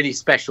was a really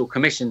special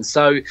commission.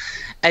 So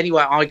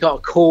anyway, I got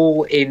a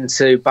call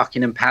into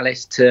Buckingham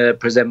Palace to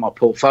present my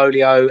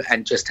portfolio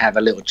and just have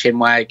a little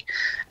chinwag,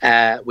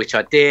 which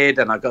I did,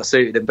 and I got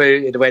suited and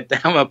booted, went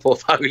down my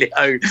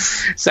portfolio,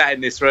 sat in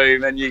this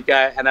room,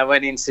 and I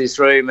went into this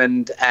room,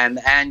 and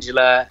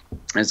Angela,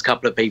 there's a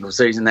couple of people,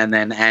 Susan and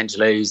then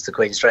Angela, who's the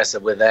Queen's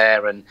dresser, were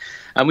there, and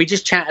we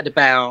just chatted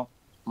about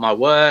my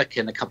work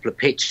and a couple of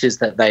pictures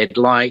that they had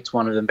liked,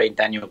 one of them being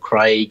Daniel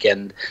Craig,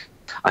 and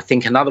I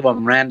think another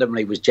one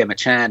randomly was Gemma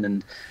Chan,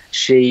 and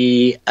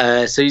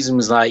Susan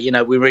was like,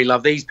 we really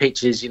love these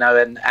pictures,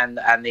 and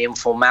the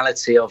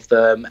informality of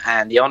them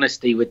and the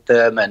honesty with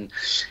them, and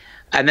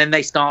then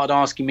they started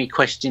asking me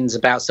questions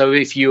about, so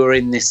if you were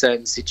in this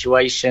certain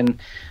situation,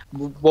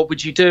 what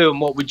would you do, and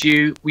what would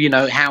you,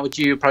 how would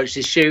you approach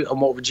this shoot,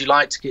 and what would you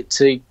like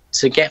to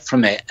get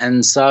from it?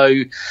 And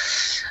so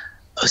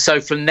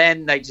from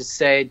then they just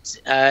said,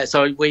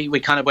 so we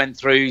kind of went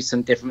through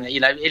some different,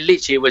 it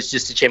literally was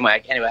just a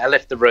chinwag. Anyway, I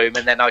left the room,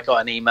 and then I got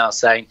an email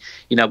saying,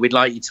 we'd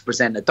like you to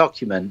present a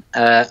document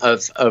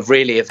of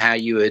how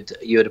you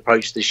would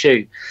approach the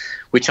shoot,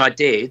 which I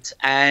did.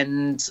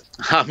 And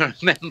I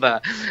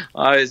remember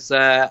I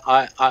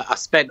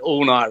spent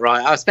all night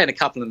I spent a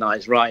couple of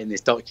nights writing this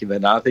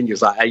document. I think it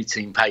was like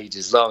 18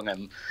 pages long,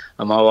 and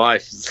my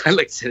wife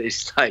looked at it,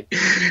 she's like,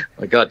 oh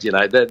my God,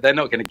 they're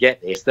not going to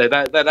get this. They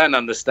don't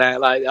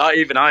understand. Like,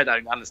 I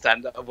don't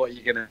understand what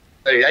you're going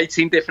to do.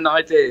 18 different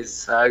ideas.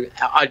 So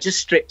I just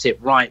stripped it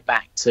right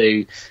back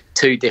to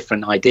 2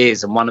 different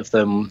ideas, and one of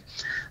them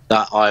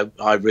that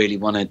I really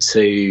wanted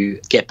to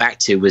get back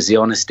to was the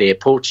honesty of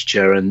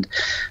portraiture, and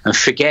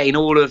forgetting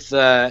all of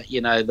the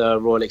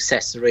royal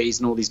accessories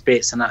and all these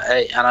bits, and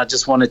I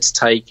just wanted to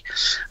take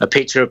a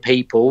picture of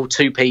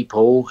 2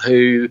 people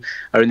who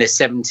are in their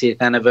 70th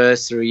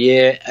anniversary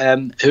year,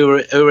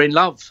 who are in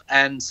love.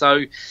 And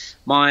so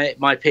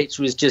my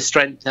picture was just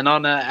strength and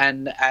honour,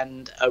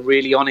 and a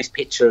really honest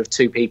picture of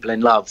 2 people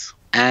in love,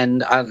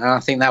 and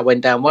I think that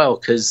went down well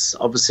because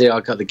obviously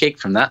I got the gig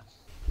from that.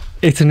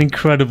 It's an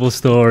incredible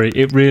story.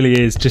 It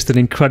really is just an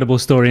incredible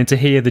story. And to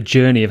hear the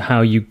journey of how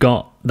you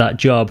got that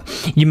job.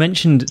 You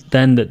mentioned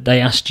then that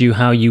they asked you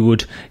how you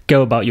would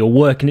go about your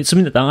work. And it's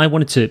something that I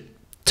wanted to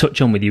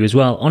touch on with you as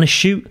well. On a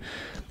shoot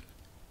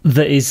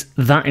that is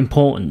that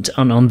important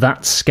and on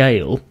that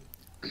scale,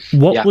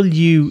 what will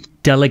you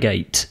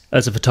delegate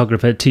as a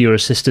photographer to your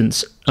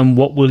assistants? And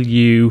what will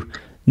you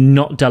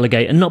not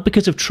delegate? And not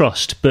because of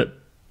trust, but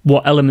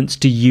what elements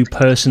do you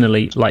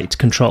personally like to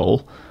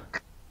control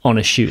on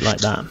a shoot like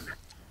that?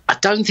 I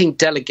don't think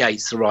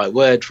delegate's the right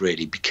word,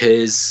 really,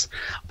 because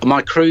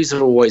my crews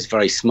are always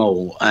very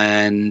small,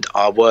 and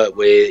I work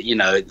with,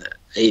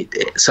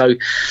 so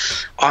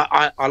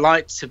I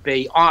like to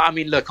be,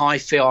 look, I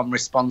feel I'm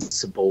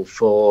responsible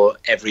for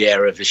every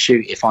area of a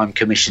shoot if I'm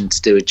commissioned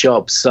to do a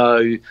job.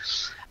 So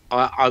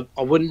I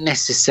wouldn't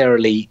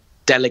necessarily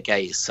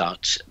delegate as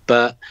such,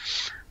 but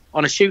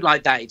on a shoot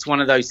like that, it's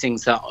one of those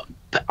things that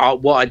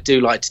what I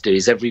do like to do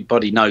is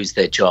everybody knows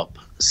their job.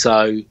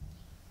 So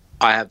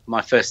I have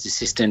my first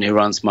assistant who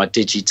runs my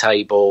digi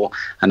table,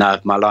 and I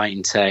have my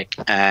lighting tech,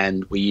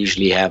 and we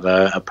usually have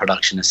a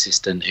production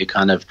assistant who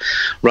kind of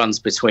runs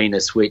between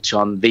us, which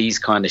on these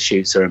kind of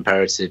shoots are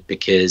imperative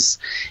because,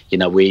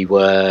 I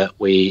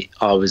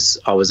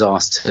was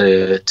asked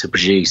to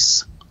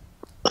produce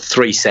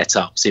 3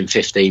 setups in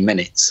 15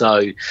 minutes.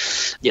 So,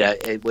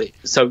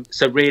 so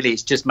really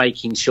it's just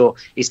making sure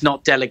it's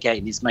not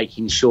delegating, it's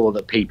making sure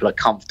that people are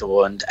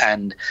comfortable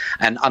and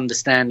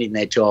understanding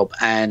their job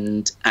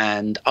and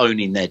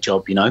owning their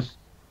job,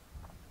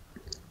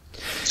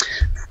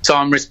 So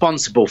I'm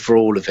responsible for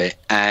all of it,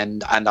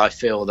 and I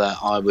feel that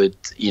I would,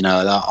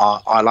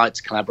 that I like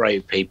to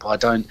collaborate with people.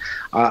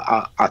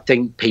 I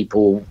think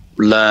people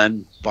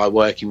learn by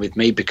working with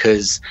me,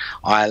 because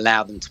I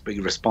allow them to be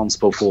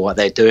responsible for what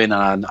they're doing,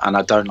 and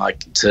I don't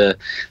like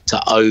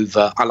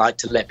I like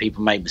to let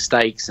people make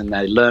mistakes and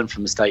they learn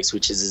from mistakes,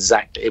 which is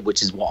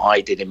what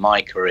I did in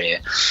my career.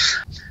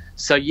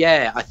 So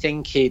yeah, I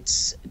think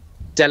it's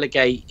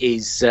delegate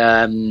is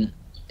I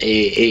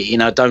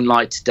don't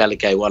like to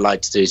delegate. What I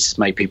like to do is just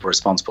make people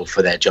responsible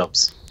for their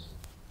jobs.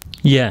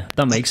 Yeah,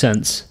 that makes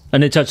sense.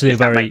 And it's actually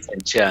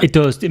it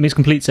does, it makes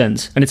complete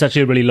sense, and it's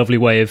actually a really lovely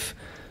way of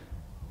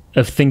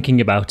thinking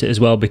about it as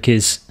well,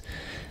 because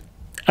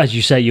as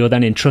you say, you're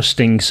then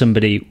entrusting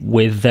somebody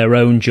with their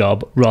own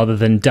job rather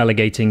than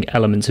delegating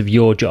elements of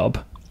your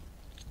job.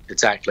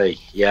 Exactly,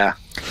 yeah.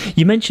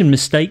 You mentioned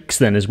mistakes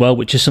then as well,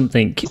 which is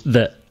something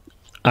that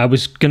I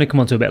was going to come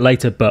on to a bit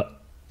later,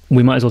 but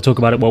we might as well talk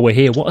about it while we're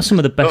here. What are some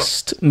of the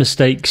best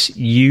mistakes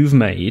you've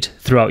made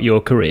throughout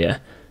your career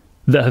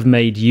that have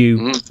made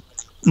you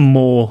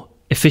more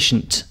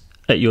efficient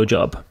at your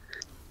job?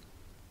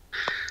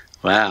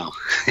 Wow.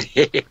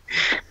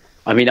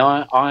 I mean,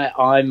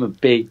 I'm a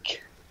big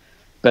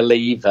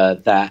believer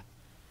that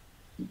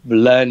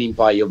learning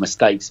by your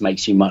mistakes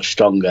makes you much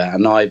stronger.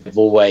 And I've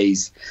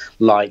always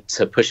liked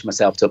to push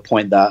myself to a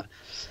point that,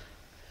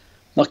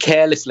 not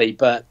carelessly,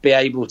 but be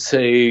able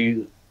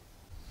to,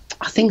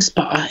 that's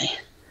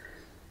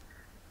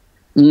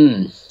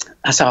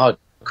a hard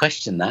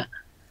question, that.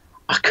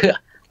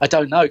 I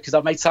don't know, because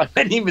I've made so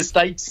many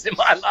mistakes in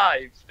my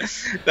life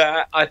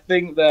that I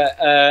think that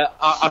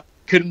I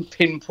couldn't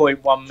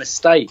pinpoint one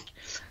mistake.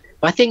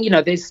 I think,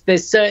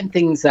 there's certain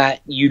things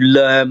that you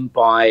learn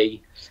by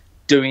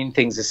doing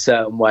things a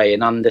certain way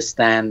and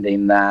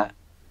understanding that,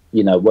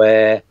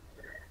 where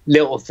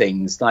little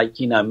things like,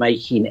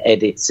 making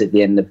edits at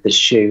the end of the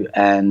shoot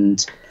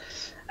and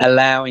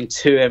allowing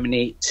too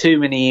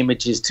many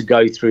images to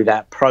go through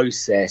that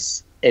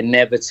process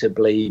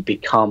inevitably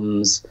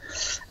becomes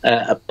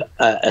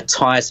a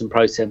tiresome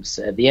process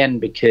at the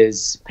end,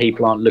 because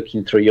people aren't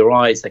looking through your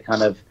eyes. They're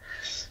kind of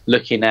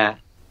looking at,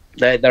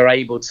 they're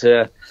able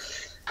to,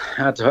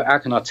 how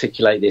can I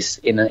articulate this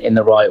in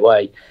the right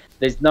way?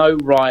 There's no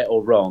right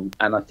or wrong,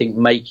 and I think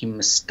making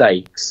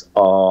mistakes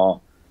are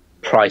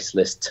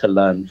priceless to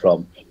learn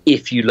from,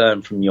 if you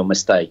learn from your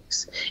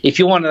mistakes. If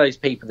you're one of those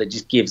people that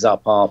just gives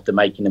up after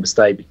making a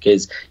mistake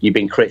because you've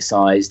been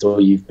criticised or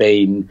you've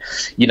been,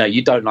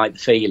 you don't like the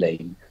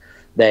feeling,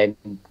 then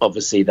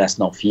obviously that's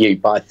not for you.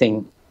 But I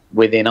think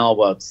within our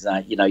world,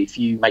 that if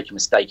you make a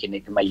mistake and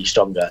it can make you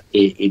stronger,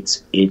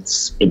 it's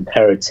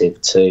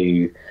imperative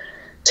to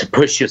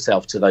push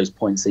yourself to those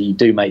points that you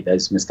do make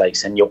those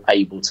mistakes and you're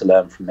able to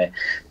learn from it,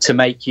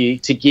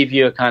 to give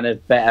you a kind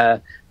of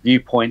better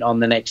viewpoint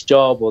on the next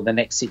job or the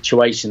next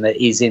situation that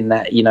is in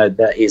that,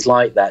 that is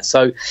like that.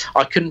 So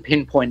I couldn't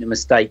pinpoint a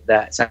mistake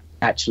that's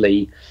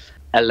actually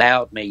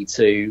allowed me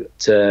to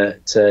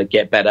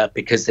get better,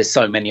 because there's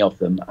so many of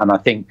them. And I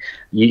think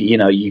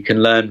you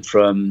can learn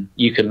from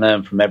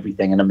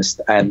everything.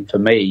 And for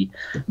me,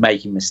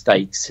 making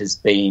mistakes has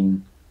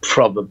been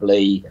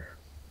probably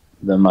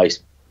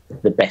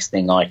the best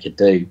thing I could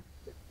do,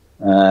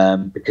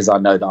 because I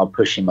know that I'm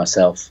pushing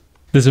myself.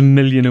 There's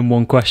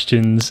 1,000,001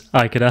 questions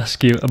I could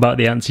ask you about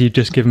the answer you've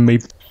just given me.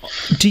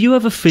 Do you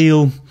ever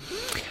feel...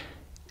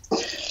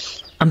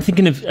 I'm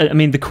thinking of,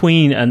 the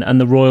Queen and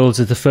the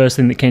Royals is the first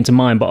thing that came to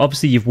mind, but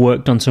obviously you've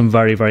worked on some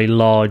very, very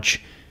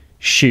large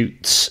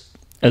shoots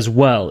as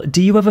well.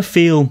 Do you ever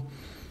feel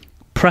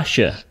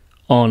pressure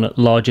on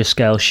larger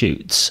scale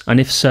shoots? And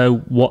if so,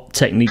 what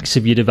techniques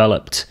have you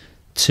developed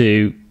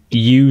to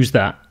use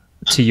that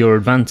to your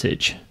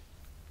advantage?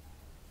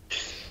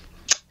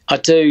 I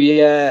do,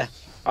 yeah.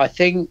 I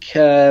think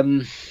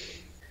I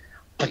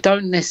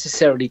don't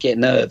necessarily get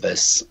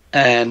nervous,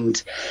 but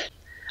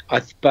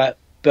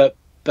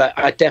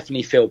I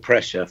definitely feel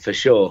pressure for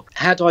sure.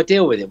 How do I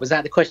deal with it? Was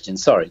that the question?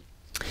 Sorry.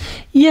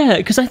 Yeah,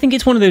 because I think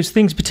it's one of those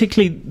things,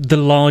 particularly the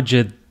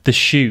larger the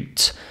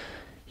shoot,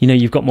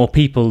 you've got more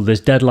people,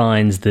 there's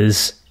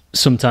deadlines,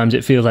 sometimes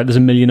it feels like there's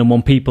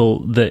 1,000,001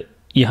 people that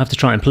you have to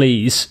try and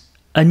please.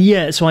 And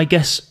yeah, so I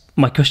guess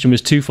my question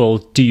was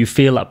twofold. Do you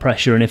feel that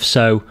pressure? And if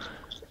so,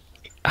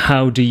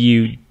 how do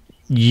you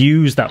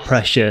use that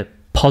pressure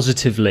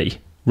positively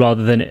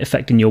rather than it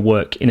affecting your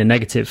work in a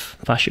negative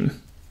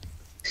fashion?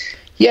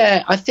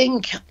 Yeah, I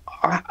think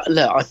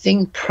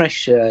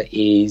pressure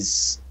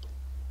is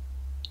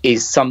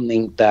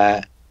something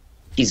that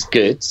is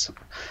good.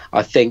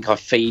 I think I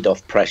feed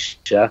off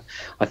pressure.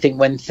 I think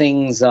when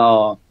things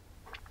are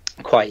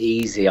quite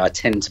easy, I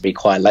tend to be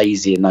quite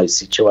lazy in those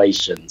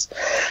situations.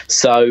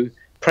 So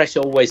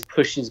pressure always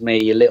pushes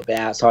me a little bit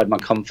outside my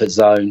comfort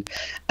zone,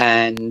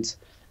 and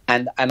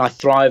I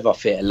thrive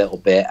off it a little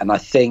bit. And I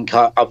think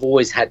I've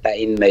always had that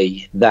in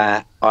me,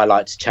 that I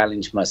like to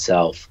challenge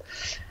myself.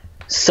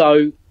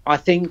 So I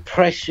think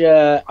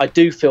pressure, I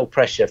do feel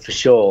pressure for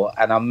sure.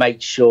 And I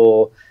make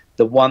sure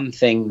the one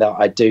thing that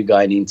I do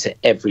going into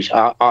every,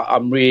 I've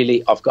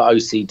got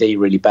OCD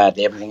really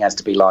badly. Everything has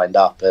to be lined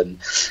up. And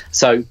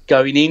so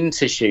going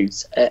into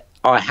shoots,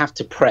 I have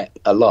to prep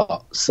a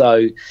lot.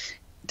 So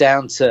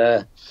down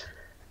to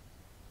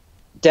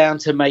down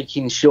to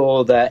making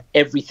sure that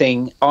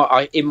everything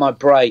I in my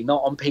brain,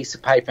 not on piece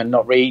of paper and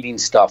not reading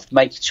stuff,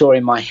 making sure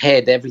in my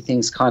head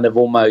everything's kind of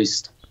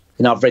almost,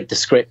 I've read the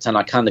script and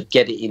I kind of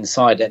get it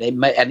inside, and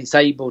it's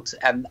able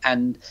to,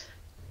 and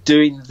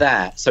doing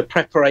that. So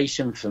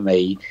preparation for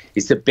me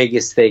is the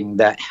biggest thing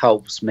that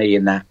helps me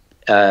in that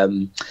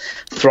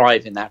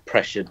thrive in that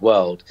pressured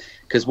world,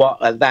 because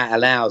what that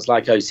allows,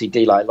 like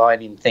OCD, like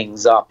lining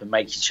things up and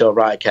making sure,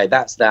 right, okay,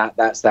 that's that,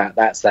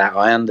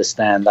 I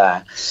understand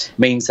that,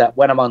 means that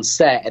when I'm on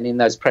set and in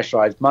those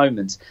pressurized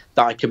moments,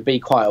 that I can be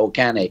quite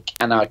organic,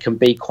 and I can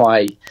be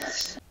quite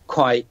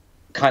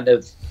kind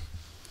of,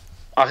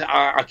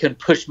 I can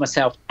push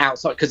myself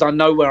outside, because I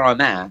know where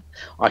I'm at.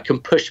 I can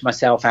push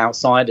myself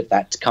outside of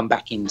that to come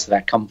back into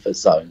that comfort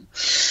zone.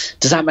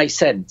 Does that make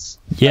sense?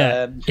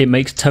 Yeah, it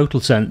makes total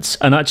sense.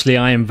 And actually,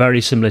 I am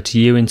very similar to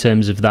you in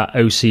terms of that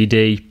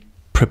OCD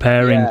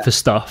preparing for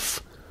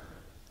stuff.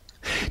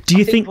 Do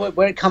you think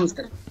where it comes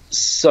to,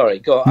 sorry,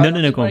 go on. No,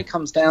 go on. Where it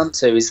comes down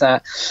to is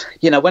that,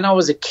 when I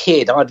was a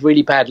kid, I had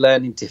really bad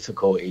learning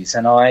difficulties,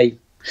 and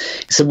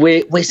it's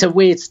a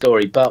weird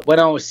story, but when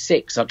I was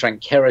 6, I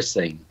drank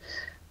kerosene.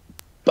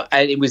 But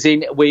it was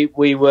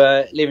we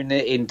were living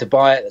in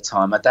Dubai at the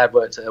time. My dad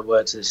worked at the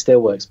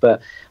steelworks,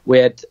 but we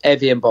had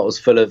Evian bottles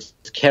full of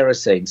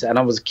kerosene. And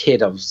I was a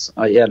kid. I was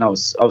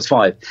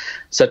 5.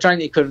 So I drank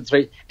the equivalent of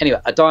 3.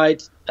 Anyway, I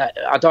died.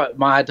 I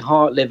had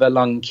heart, liver,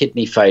 lung,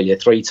 kidney failure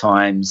 3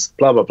 times.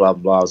 Blah blah blah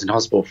blah. I was in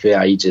hospital for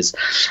ages,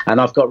 and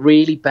I've got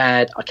really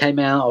bad. I came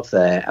out of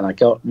there, and I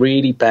got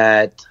really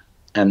bad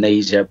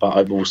amnesia, but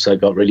I've also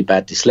got really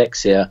bad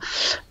dyslexia,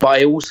 but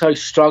I also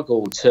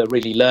struggle to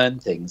really learn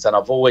things, and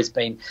I've always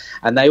been,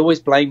 and they always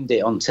blamed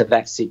it onto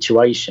that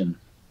situation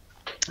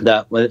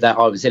that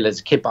I was ill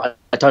as a kid, but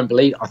I don't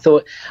believe. I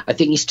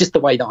think it's just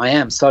the way that I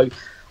am. So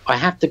I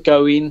have to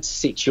go into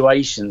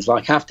situations,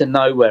 like I have to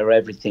know where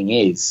everything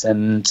is,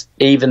 and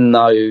even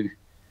though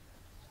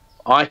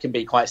I can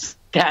be quite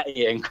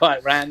scatty and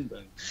quite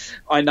random,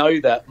 I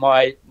know that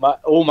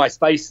all my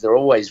spaces are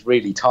always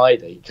really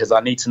tidy, because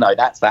I need to know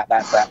that's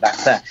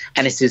that.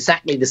 And it's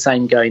exactly the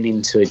same going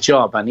into a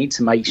job. I need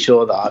to make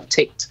sure that I've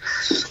ticked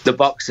the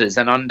boxes,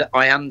 and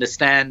I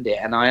understand it,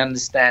 and I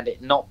understand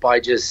it not by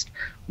just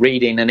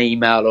reading an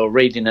email or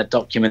reading a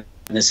document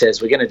that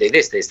says we're going to do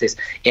this.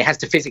 It has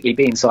to physically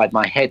be inside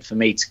my head for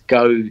me to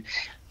go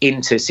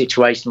into a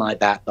situation like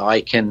that I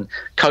can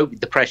cope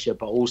with the pressure,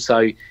 but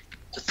also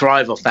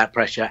thrive off that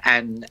pressure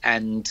and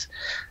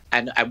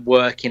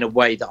work in a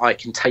way that I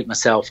can take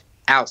myself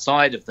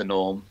outside of the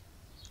norm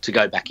to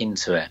go back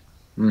into it.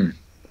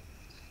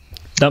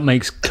 That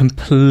makes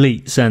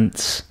complete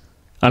sense.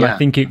 And I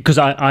think because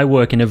I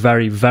work in a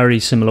very, very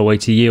similar way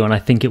to you, and I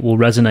think it will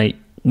resonate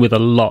with a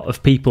lot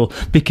of people,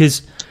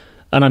 because,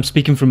 and I'm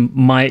speaking from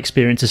my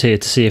experiences here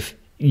to see if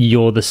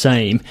you're the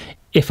same,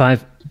 if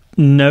I've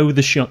know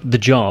the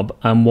job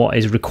and what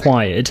is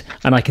required,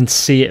 and I can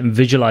see it and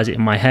visualize it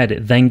in my head,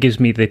 it then gives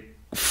me the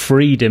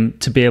freedom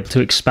to be able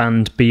to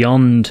expand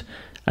beyond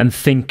and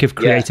think of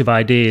creative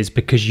ideas,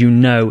 because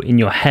in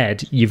your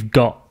head you've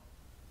got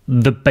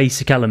the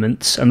basic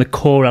elements and the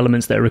core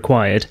elements that are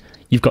required,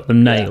 you've got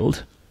them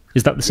nailed.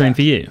 Is that the same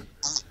for you?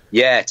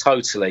 Yeah,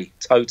 totally.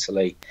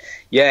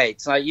 Yeah,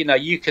 it's like,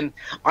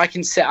 I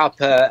can set up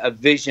a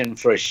vision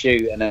for a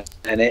shoot and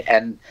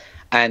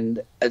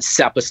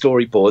set up a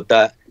storyboard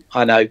that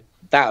I know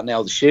that'll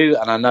nail the shoot,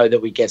 and I know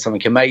that we get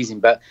something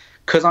amazing. But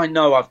because I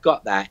know I've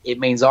got that, it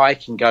means I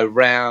can go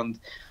round.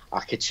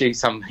 I could shoot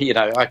something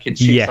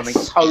something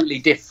totally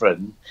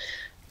different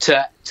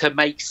to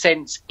make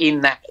sense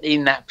in that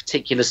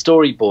particular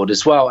storyboard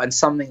as well, and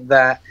something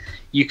that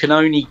you can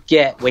only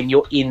get when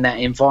you're in that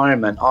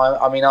environment.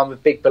 I mean, I'm a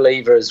big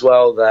believer as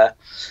well that,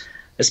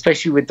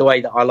 especially with the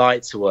way that I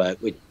like to work,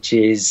 which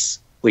is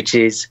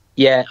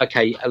like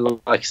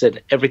I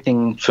said,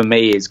 everything for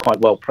me is quite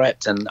well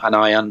prepped, and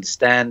I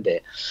understand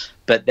it,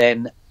 but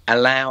then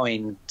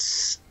allowing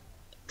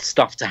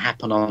stuff to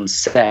happen on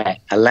set,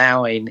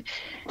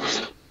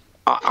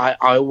 I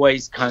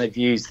always kind of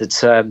use the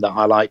term that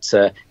I like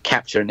to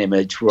capture an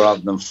image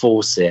rather than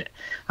force it.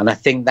 And I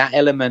think that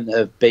element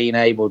of being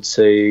able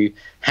to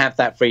have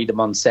that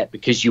freedom on set,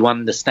 because you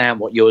understand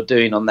what you're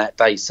doing on that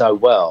day so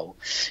well,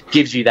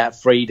 gives you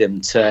that freedom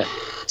to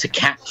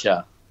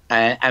capture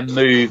and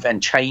move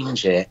and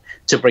change it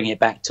to bring it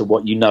back to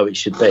what you know it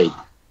should be.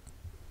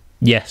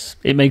 Yes,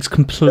 it makes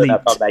complete... I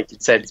don't know if I'm making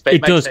sense, but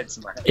it makes sense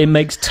in my head. It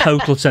makes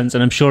total sense,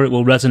 and I'm sure it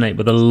will resonate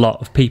with a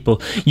lot of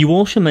people. You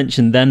also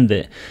mentioned then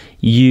that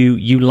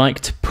you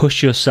like to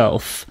push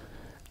yourself,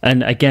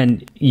 and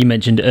again, you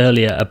mentioned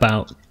earlier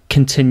about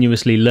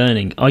continuously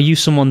learning. Are you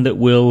someone that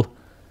will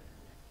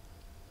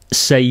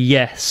say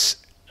yes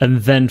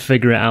and then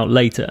figure it out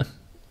later?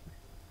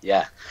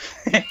 Yeah.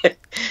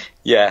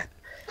 Yeah.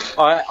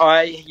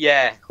 I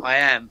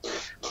am.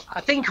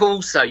 I think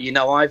also,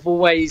 I've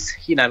always,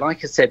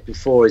 like I said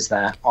before, is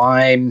that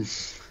I'm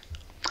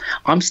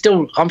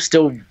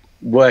still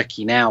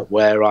working out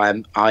where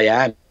I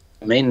am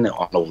in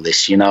on all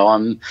this.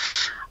 I'm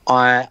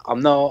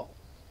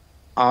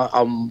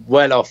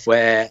well off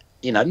where,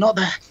 not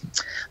that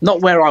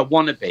not where I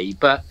want to be,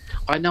 but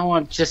I know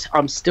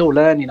I'm still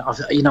learning.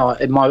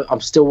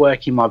 I'm still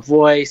working my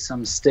voice.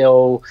 I'm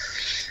still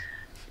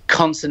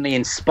constantly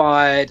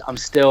inspired. I'm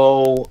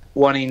still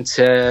wanting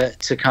to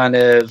kind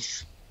of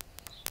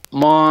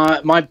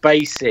my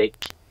basic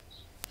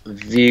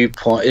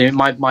viewpoint.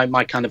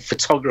 My kind of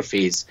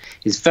photography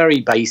is very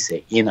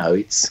basic.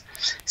 It's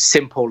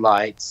simple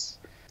lights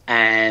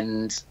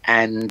and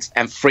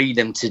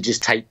freedom to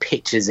just take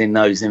pictures in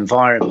those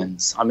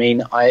environments.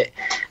 I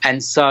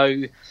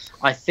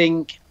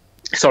think.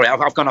 Sorry,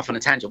 I've gone off on a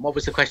tangent. What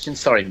was the question?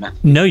 Sorry, Matt.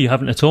 No, you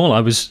haven't at all.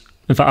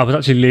 In fact, I was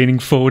actually leaning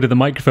forward to the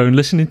microphone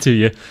listening to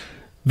you.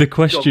 The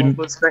question...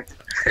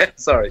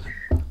 Sorry.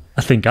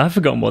 I think I've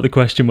forgotten what the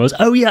question was.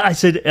 Oh, yeah, I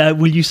said,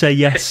 will you say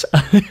yes?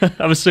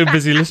 I was so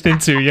busy listening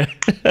to you.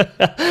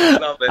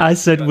 I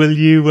said, will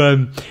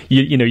you,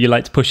 you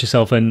like to push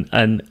yourself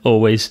and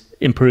always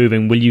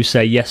improving. Will you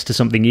say yes to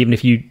something, even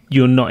if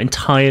you're not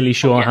entirely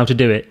sure how to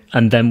do it,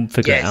 and then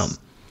figure it out?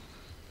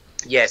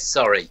 Yes,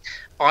 sorry.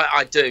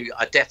 I do.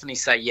 I definitely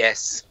say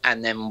yes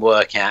and then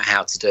work out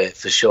how to do it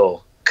for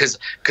sure.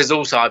 Because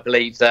also I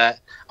believe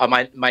that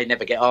I may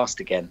never get asked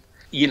again.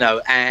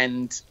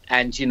 And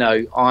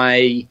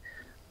I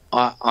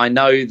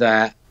know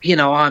that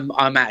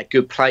I'm at a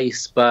good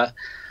place, but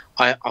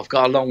I've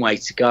got a long way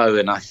to go.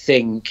 And I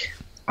think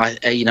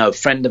a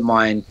friend of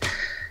mine,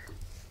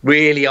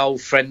 really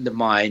old friend of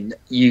mine,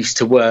 used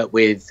to work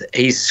with.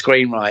 He's a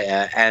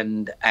screenwriter,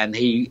 and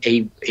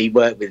he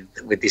worked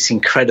with this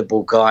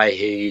incredible guy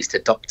who used to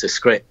doctor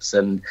scripts.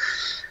 And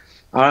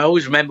I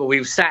always remember we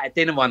were sat at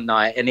dinner one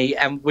night,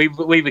 and we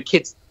were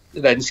kids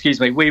then. Excuse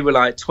me, we were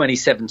like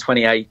 27,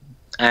 28,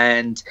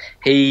 and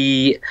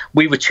we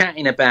were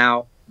chatting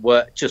about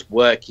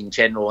work in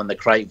general in the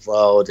creative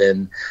world,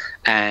 and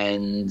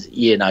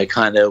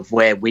kind of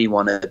where we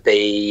want to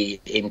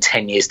be in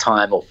 10 years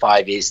time or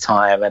 5 years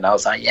time. And I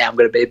was like, yeah, I'm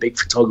going to be a big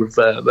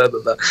photographer, blah,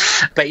 blah, blah.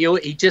 But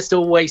he just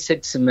always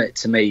said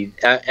to me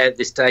at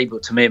this table,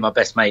 to me and my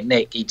best mate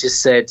Nick, he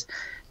just said,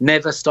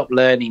 never stop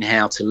learning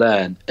how to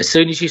learn. As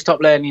soon as you stop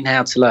learning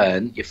how to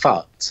learn, you're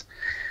fucked.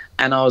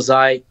 And I was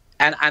like,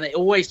 and it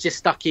always just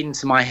stuck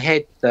into my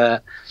head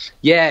that,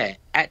 yeah,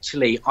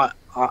 actually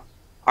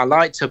I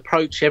like to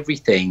approach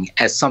everything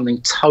as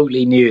something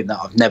totally new that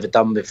I've never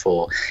done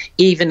before,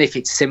 even if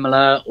it's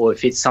similar or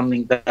if it's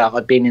something that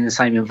I've been in the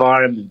same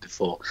environment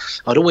before.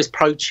 I'd always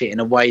approach it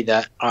in a way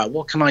that, all right,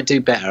 what can I do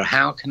better?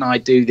 How can I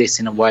do this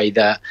in a way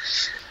that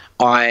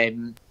I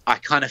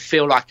kind of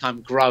feel like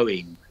I'm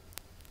growing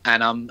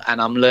and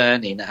I'm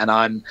learning and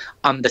I'm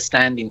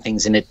understanding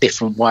things in a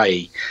different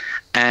way,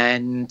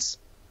 and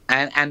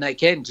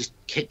again, just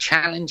keep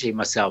challenging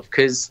myself,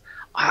 because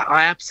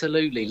I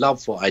absolutely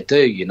love what I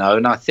do,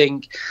 and I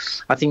think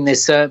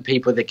there's certain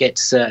people that get to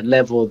a certain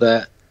level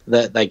that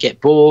they get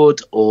bored,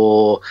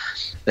 or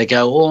they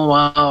go, oh,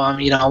 well,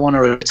 I want to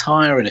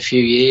retire in a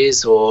few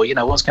years, or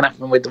what's going to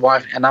happen with the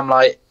wife? And I'm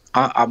like,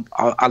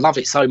 I love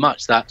it so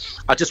much that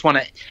I just want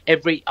to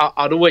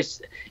I'd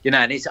always,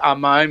 and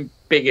I'm my own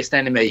biggest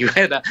enemy,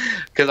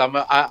 because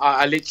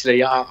I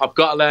literally I've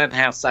got to learn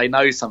how to say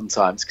no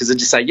sometimes, because I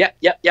just say yep,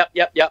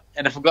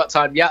 and if I've got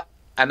time, yep.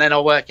 And then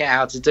I'll work out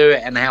how to do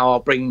it and how I'll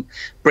bring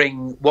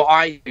what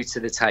I do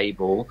to the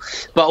table,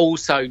 but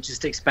also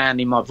just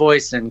expanding my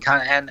voice and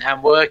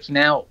working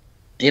out,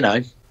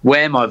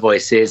 where my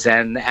voice is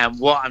and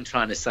what I'm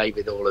trying to say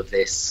with all of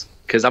this,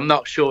 because I'm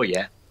not sure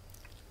yet.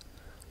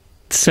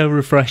 It's so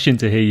refreshing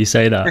to hear you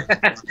say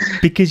that,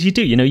 because you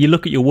do, you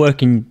look at your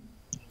work, and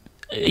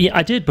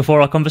I did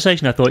before our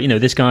conversation. I thought,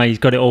 this guy's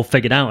got it all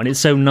figured out, and it's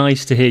so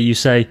nice to hear you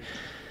say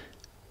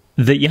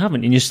that you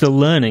haven't, and you're still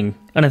learning.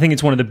 And I think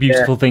it's one of the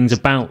beautiful things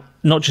about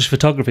not just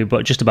photography,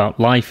 but just about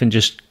life and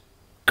just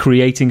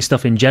creating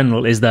stuff in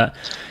general, is that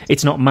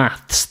it's not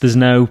maths. There's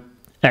no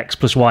X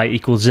plus Y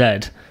equals Z.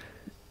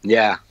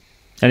 Yeah.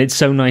 And it's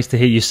so nice to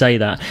hear you say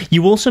that.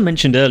 You also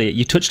mentioned earlier,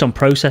 you touched on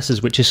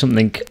processes, which is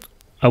something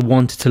I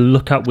wanted to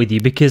look at with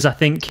you, because I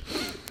think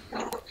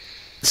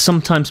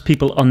sometimes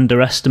people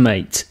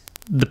underestimate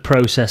the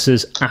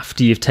processes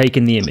after you've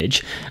taken the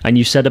image. And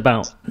you said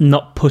about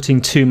not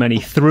putting too many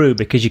through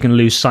because you can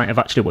lose sight of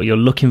actually what you're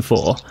looking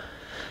for.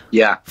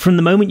 Yeah. From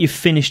the moment you've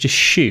finished a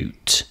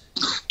shoot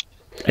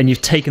and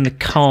you've taken the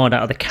card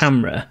out of the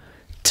camera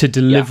to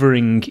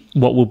delivering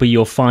what will be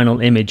your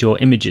final image or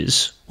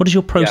images, what does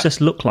your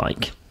process look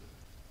like?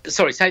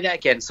 Sorry, say that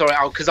again. Sorry,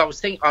 because I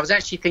was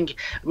actually thinking,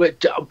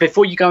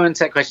 before you go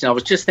into that question, I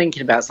was just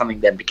thinking about something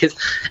then, because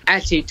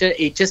actually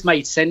it just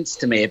made sense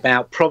to me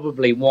about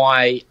probably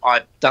why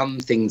I've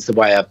done things the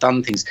way I've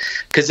done things.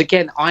 Because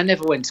again, I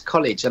never went to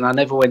college and I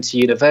never went to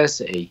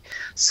university.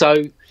 So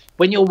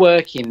when you're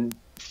working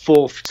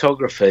for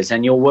photographers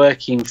and you're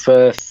working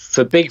for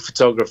big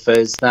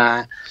photographers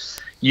that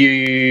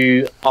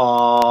you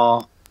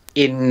are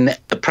in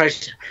a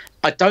pressure,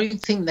 I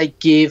don't think they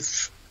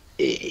give...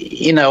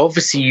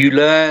 obviously you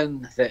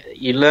learn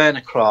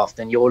a craft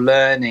and you're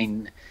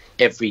learning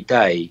every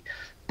day,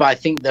 but I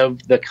think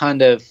the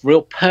kind of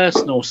real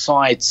personal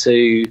side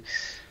to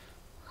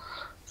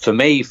for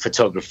me,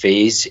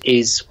 photography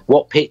is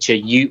what picture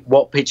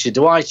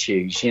do I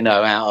choose? You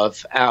know,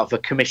 out of a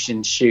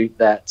commissioned shoot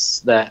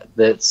that's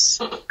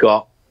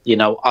got, you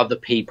know, other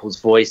people's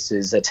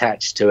voices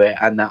attached to it,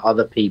 and that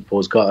other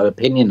people's got an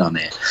opinion on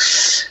it.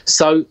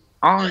 So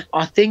I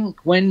think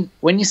when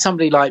you're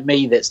somebody like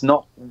me that's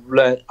not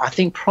learned, I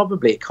think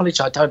probably at college,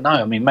 I don't know,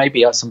 I mean,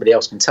 maybe somebody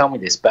else can tell me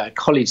this, but at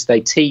college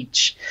they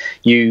teach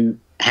you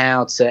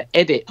how to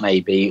edit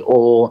maybe,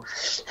 or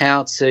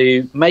how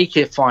to make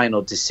a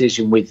final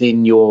decision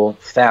within your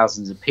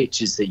thousands of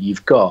pictures that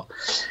you've got.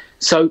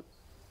 So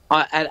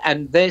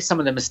and there's some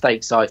of the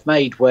mistakes I've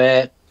made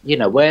where, you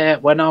know,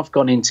 when I've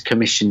gone into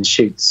commission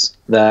shoots,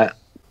 that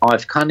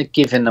I've kind of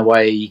given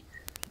away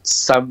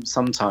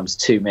sometimes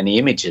too many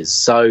images.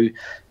 So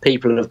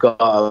people have got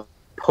a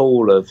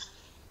pool of,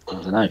 I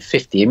don't know,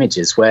 50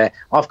 images where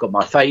I've got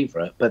my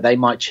favourite, but they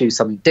might choose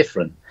something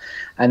different.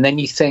 And then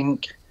you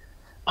think,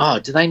 oh,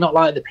 do they not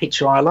like the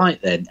picture I like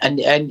then? And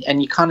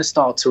you kind of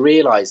start to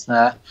realise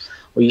that,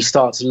 or you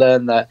start to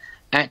learn that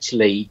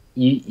actually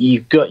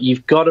you've got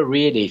to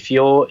really, if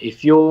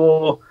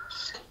you're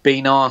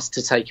being asked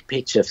to take a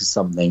picture for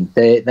something,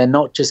 they're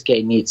not just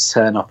getting you to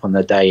turn up on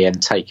the day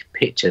and take a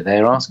picture.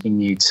 They're asking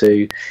you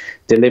to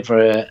deliver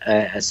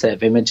a set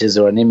of images,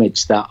 or an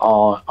image that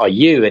are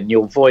you and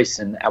your voice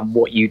and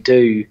what you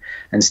do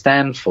and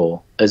stand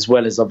for, as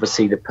well as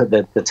obviously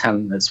the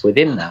talent that's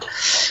within that.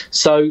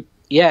 So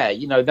yeah,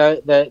 you know,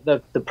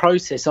 the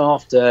process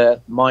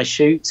after my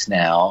shoots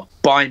now,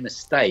 by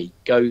mistake,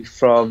 go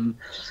from,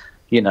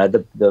 you know,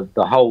 the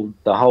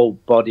whole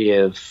body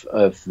of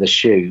the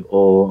shoot,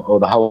 or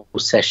the whole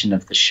session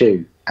of the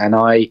shoot, and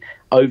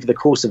over the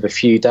course of a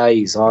few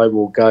days, I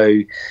will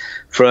go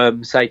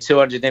from, say,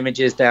 200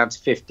 images down to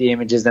 50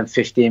 images, then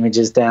 50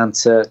 images down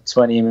to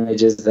 20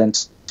 images, then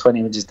 20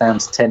 images down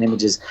to 10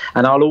 images,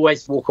 and I'll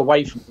always walk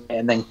away from it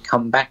and then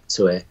come back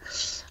to it.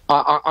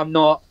 I'm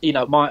not, you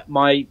know,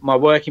 my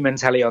working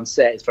mentality on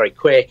set is very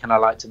quick, and I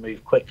like to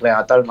move quickly.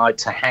 I don't like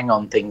to hang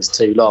on things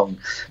too long,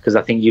 because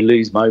I think you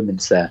lose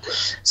moments there.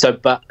 So,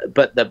 but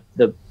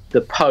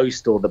the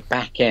post, or the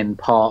back end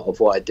part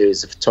of what I do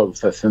as a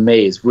photographer, for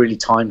me, is really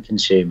time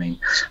consuming.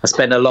 I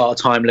spend a lot of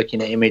time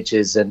looking at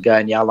images and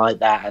going, yeah, I like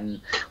that,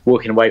 and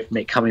walking away from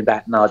it, coming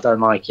back, no, I don't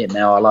like it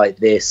now, I like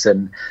this,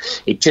 and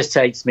it just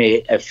takes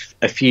me a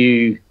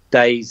few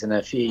days, and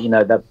a few, you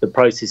know, the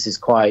process is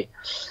quite,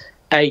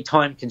 A,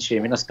 time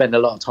consuming. I spend a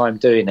lot of time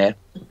doing it,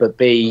 but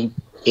B,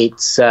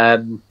 it's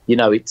you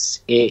know,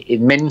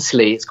 it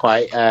mentally it's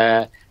quite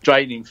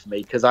draining for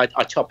me, because I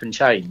chop and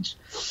change.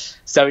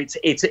 So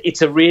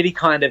it's a really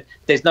kind of,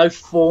 there's no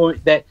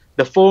that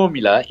the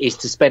formula is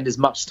to spend as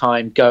much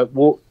time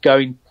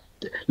going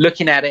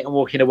looking at it and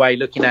walking away,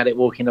 looking at it,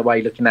 walking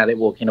away, looking at it,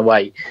 walking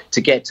away,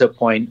 to get to a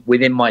point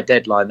within my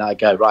deadline that I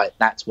go, right,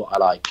 that's what I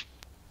like,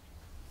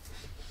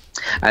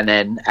 and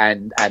then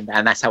and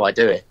that's how I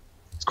do it.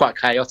 It's quite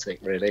chaotic,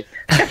 really.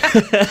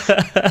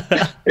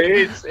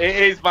 It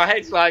is. My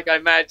head's like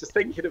I'm mad just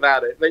thinking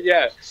about it. But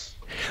yeah.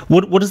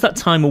 What does that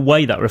time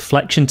away, that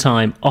reflection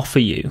time, offer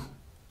you?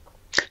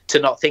 To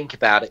not think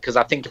about it, because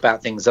I think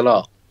about things a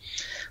lot.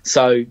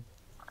 So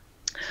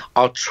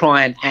I'll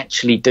try and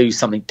actually do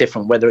something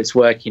different, whether it's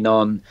working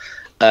on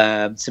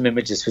some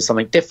images for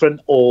something different,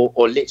 or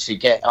literally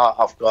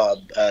I've got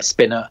a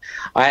spinner.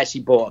 I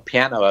actually bought a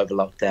piano over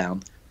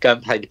lockdown, go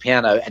and play the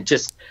piano, and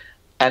just...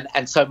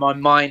 And so my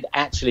mind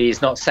actually is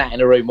not sat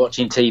in a room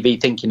watching TV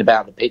thinking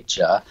about the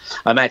picture.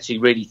 I'm actually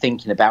really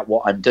thinking about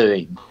what I'm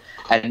doing.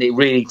 And it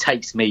really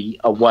takes me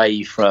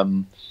away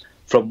from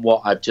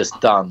what I've just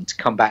done, to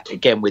come back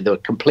again with a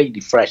completely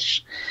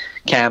fresh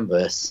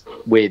canvas,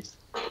 with,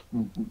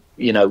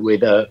 you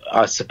know,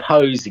 I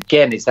suppose,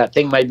 again, it's that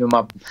thing, maybe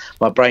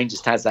my brain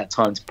just has that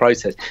time to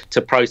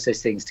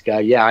process things, to go,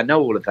 yeah, I know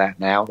all of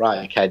that now.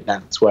 Right, okay,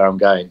 that's where I'm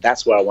going.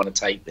 That's where I want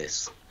to take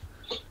this.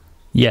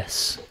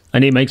 Yes.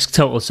 And it makes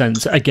total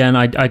sense. Again,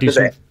 I do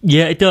something.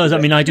 Yeah, it does. I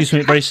mean, I do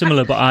something very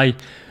similar, but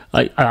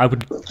I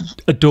would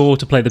adore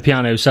to play the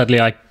piano.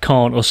 Sadly, I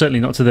can't, or certainly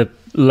not to the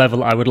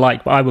level I would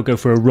like, but I would go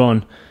for a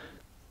run,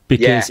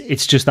 because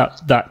it's just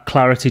that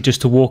clarity, just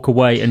to walk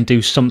away and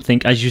do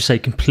something, as you say,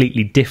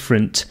 completely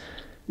different.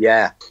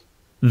 Yeah.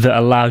 That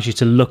allows you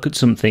to look at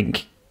something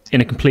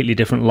in a completely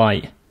different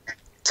light.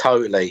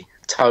 Totally.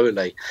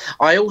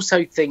 I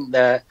also think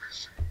that,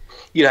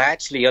 you know,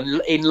 actually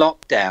in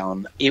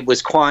lockdown, it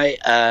was quite,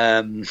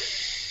 you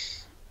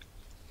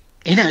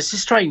know, it's a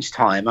strange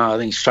time. I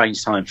think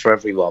strange time for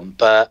everyone,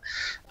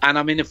 and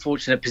I'm in a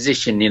fortunate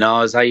position, you know,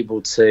 I was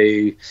able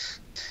to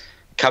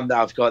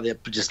I've got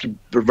just, you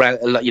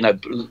know,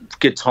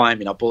 good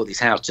timing. I bought this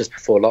house just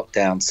before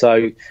lockdown,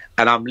 so,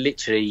 and I'm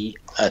literally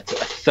a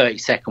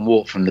 30-second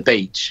walk from the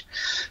beach.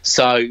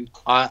 So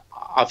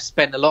I've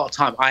spent a lot of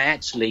time. I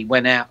actually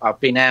went out.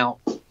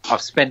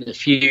 I've spent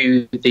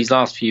these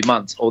last few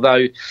months,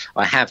 although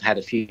I have had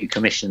a few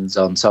commissions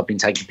on, so I've been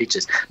taking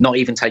pictures, not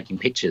even taking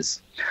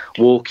pictures,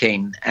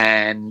 walking.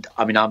 And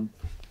I mean,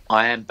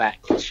 I am back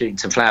shooting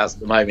some flowers at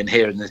the moment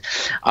here, and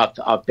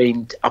I've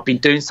been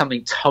doing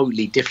something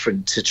totally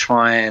different to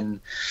try and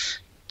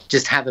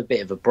just have a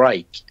bit of a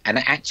break. And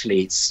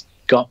actually, it's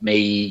got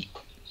me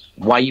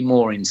way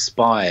more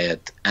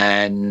inspired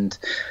and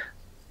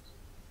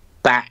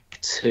back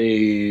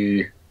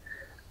to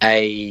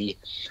a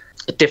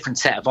different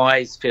set of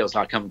eyes. Feels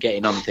like I'm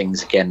getting on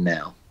things again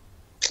now,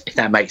 if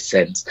that makes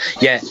sense.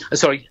 Yeah,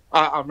 sorry,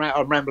 I'm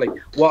rambling.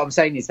 What I'm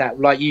saying is that,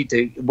 like you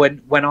do,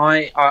 when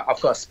I've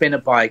got a spinner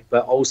bike,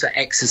 but also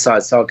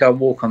exercise. So I'll go and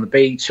walk on the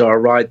beach, or I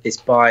ride this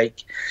bike,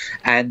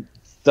 and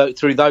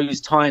through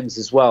those times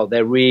as well,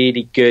 they're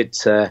really good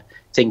to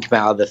think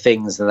about other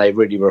things, and they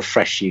really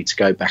refresh you to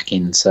go back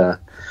into,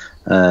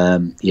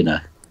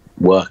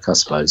 work, I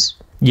suppose.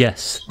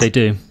 Yes, they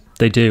do.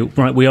 They do.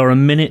 Right, we are a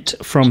minute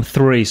from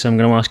 3, so I'm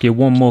going to ask you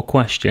one more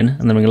question, and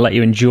then I'm going to let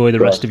you enjoy the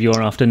rest of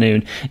your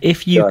afternoon.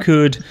 If you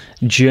could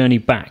journey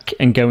back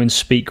and go and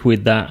speak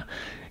with that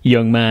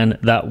young man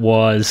that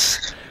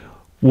was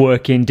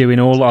working, doing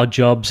all our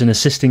jobs and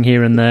assisting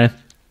here and there,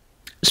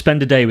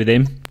 spend a day with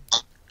him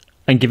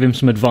and give him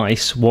some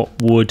advice,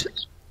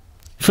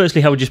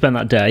 firstly, how would you spend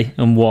that day,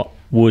 and what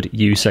would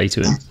you say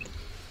to him?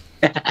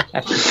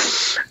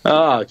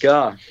 Oh,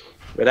 God.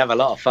 We'd have a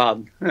lot of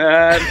fun.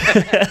 I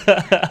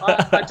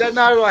don't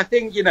know. I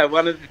think,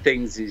 one of the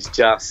things is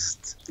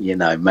just,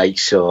 make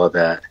sure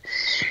that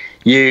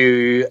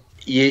you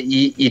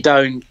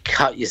don't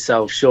cut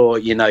yourself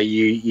short.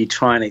 You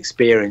try and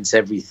experience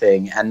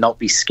everything and not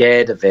be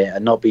scared of it,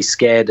 and not be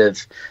scared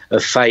of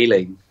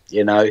failing,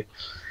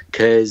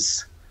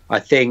 because I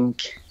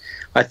think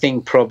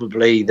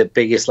probably the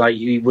biggest,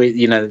 it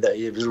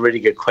was a really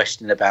good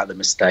question about the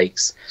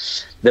mistakes.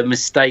 The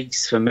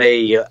mistakes for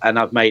me, and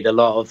I've made a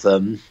lot of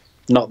them,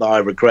 not that I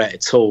regret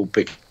at all,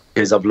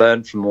 because I've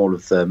learned from all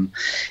of them,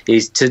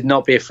 is to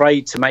not be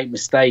afraid to make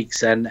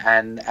mistakes and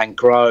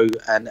grow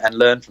and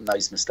learn from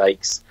those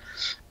mistakes.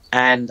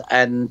 I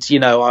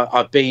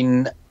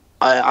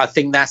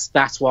think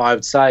that's what I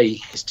would say,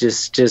 is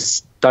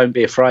just don't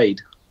be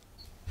afraid.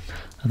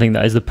 I think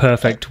that is the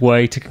perfect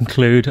way to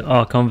conclude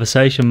our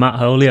conversation. Matt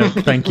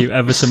Holyoak, thank you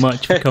ever so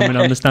much for coming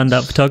on the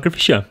Standout Photography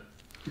Show.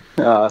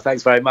 Oh,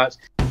 thanks very much.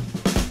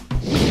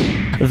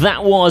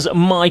 That was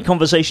my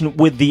conversation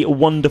with the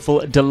wonderful,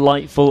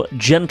 delightful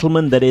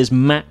gentleman that is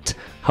Matt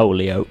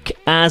Holyoak.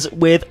 As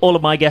with all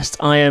of my guests,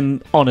 I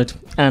am honoured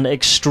and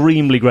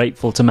extremely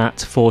grateful to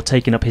Matt for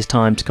taking up his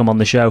time to come on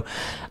the show.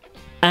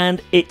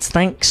 And it's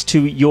thanks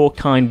to your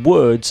kind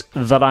words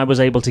that I was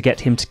able to get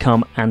him to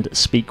come and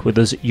speak with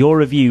us. Your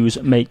reviews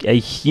make a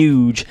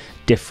huge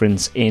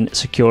difference in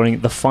securing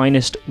the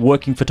finest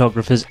working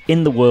photographers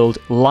in the world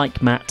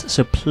like Matt,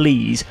 so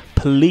please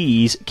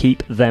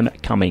keep them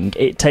coming.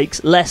 It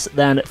takes less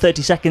than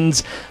 30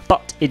 seconds,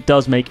 but it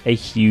does make a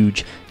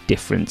huge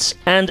difference.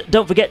 And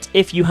don't forget,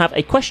 if you have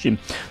a question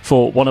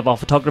for one of our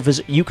photographers,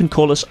 you can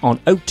call us on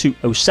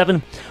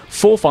 0207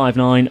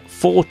 459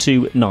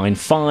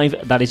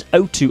 4295. That is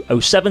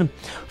 0207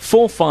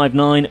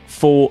 459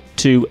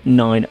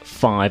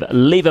 4295.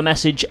 Leave a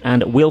message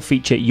and we'll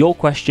feature your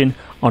question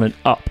on an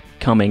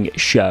upcoming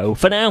show.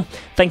 For now,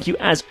 thank you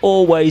as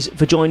always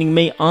for joining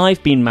me.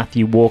 I've been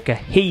Matthew Walker,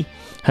 he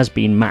has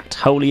been Matt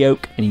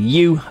Holyoak, and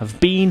you have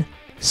been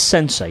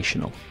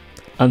sensational.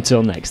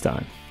 Until next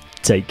time,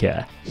 take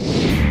care.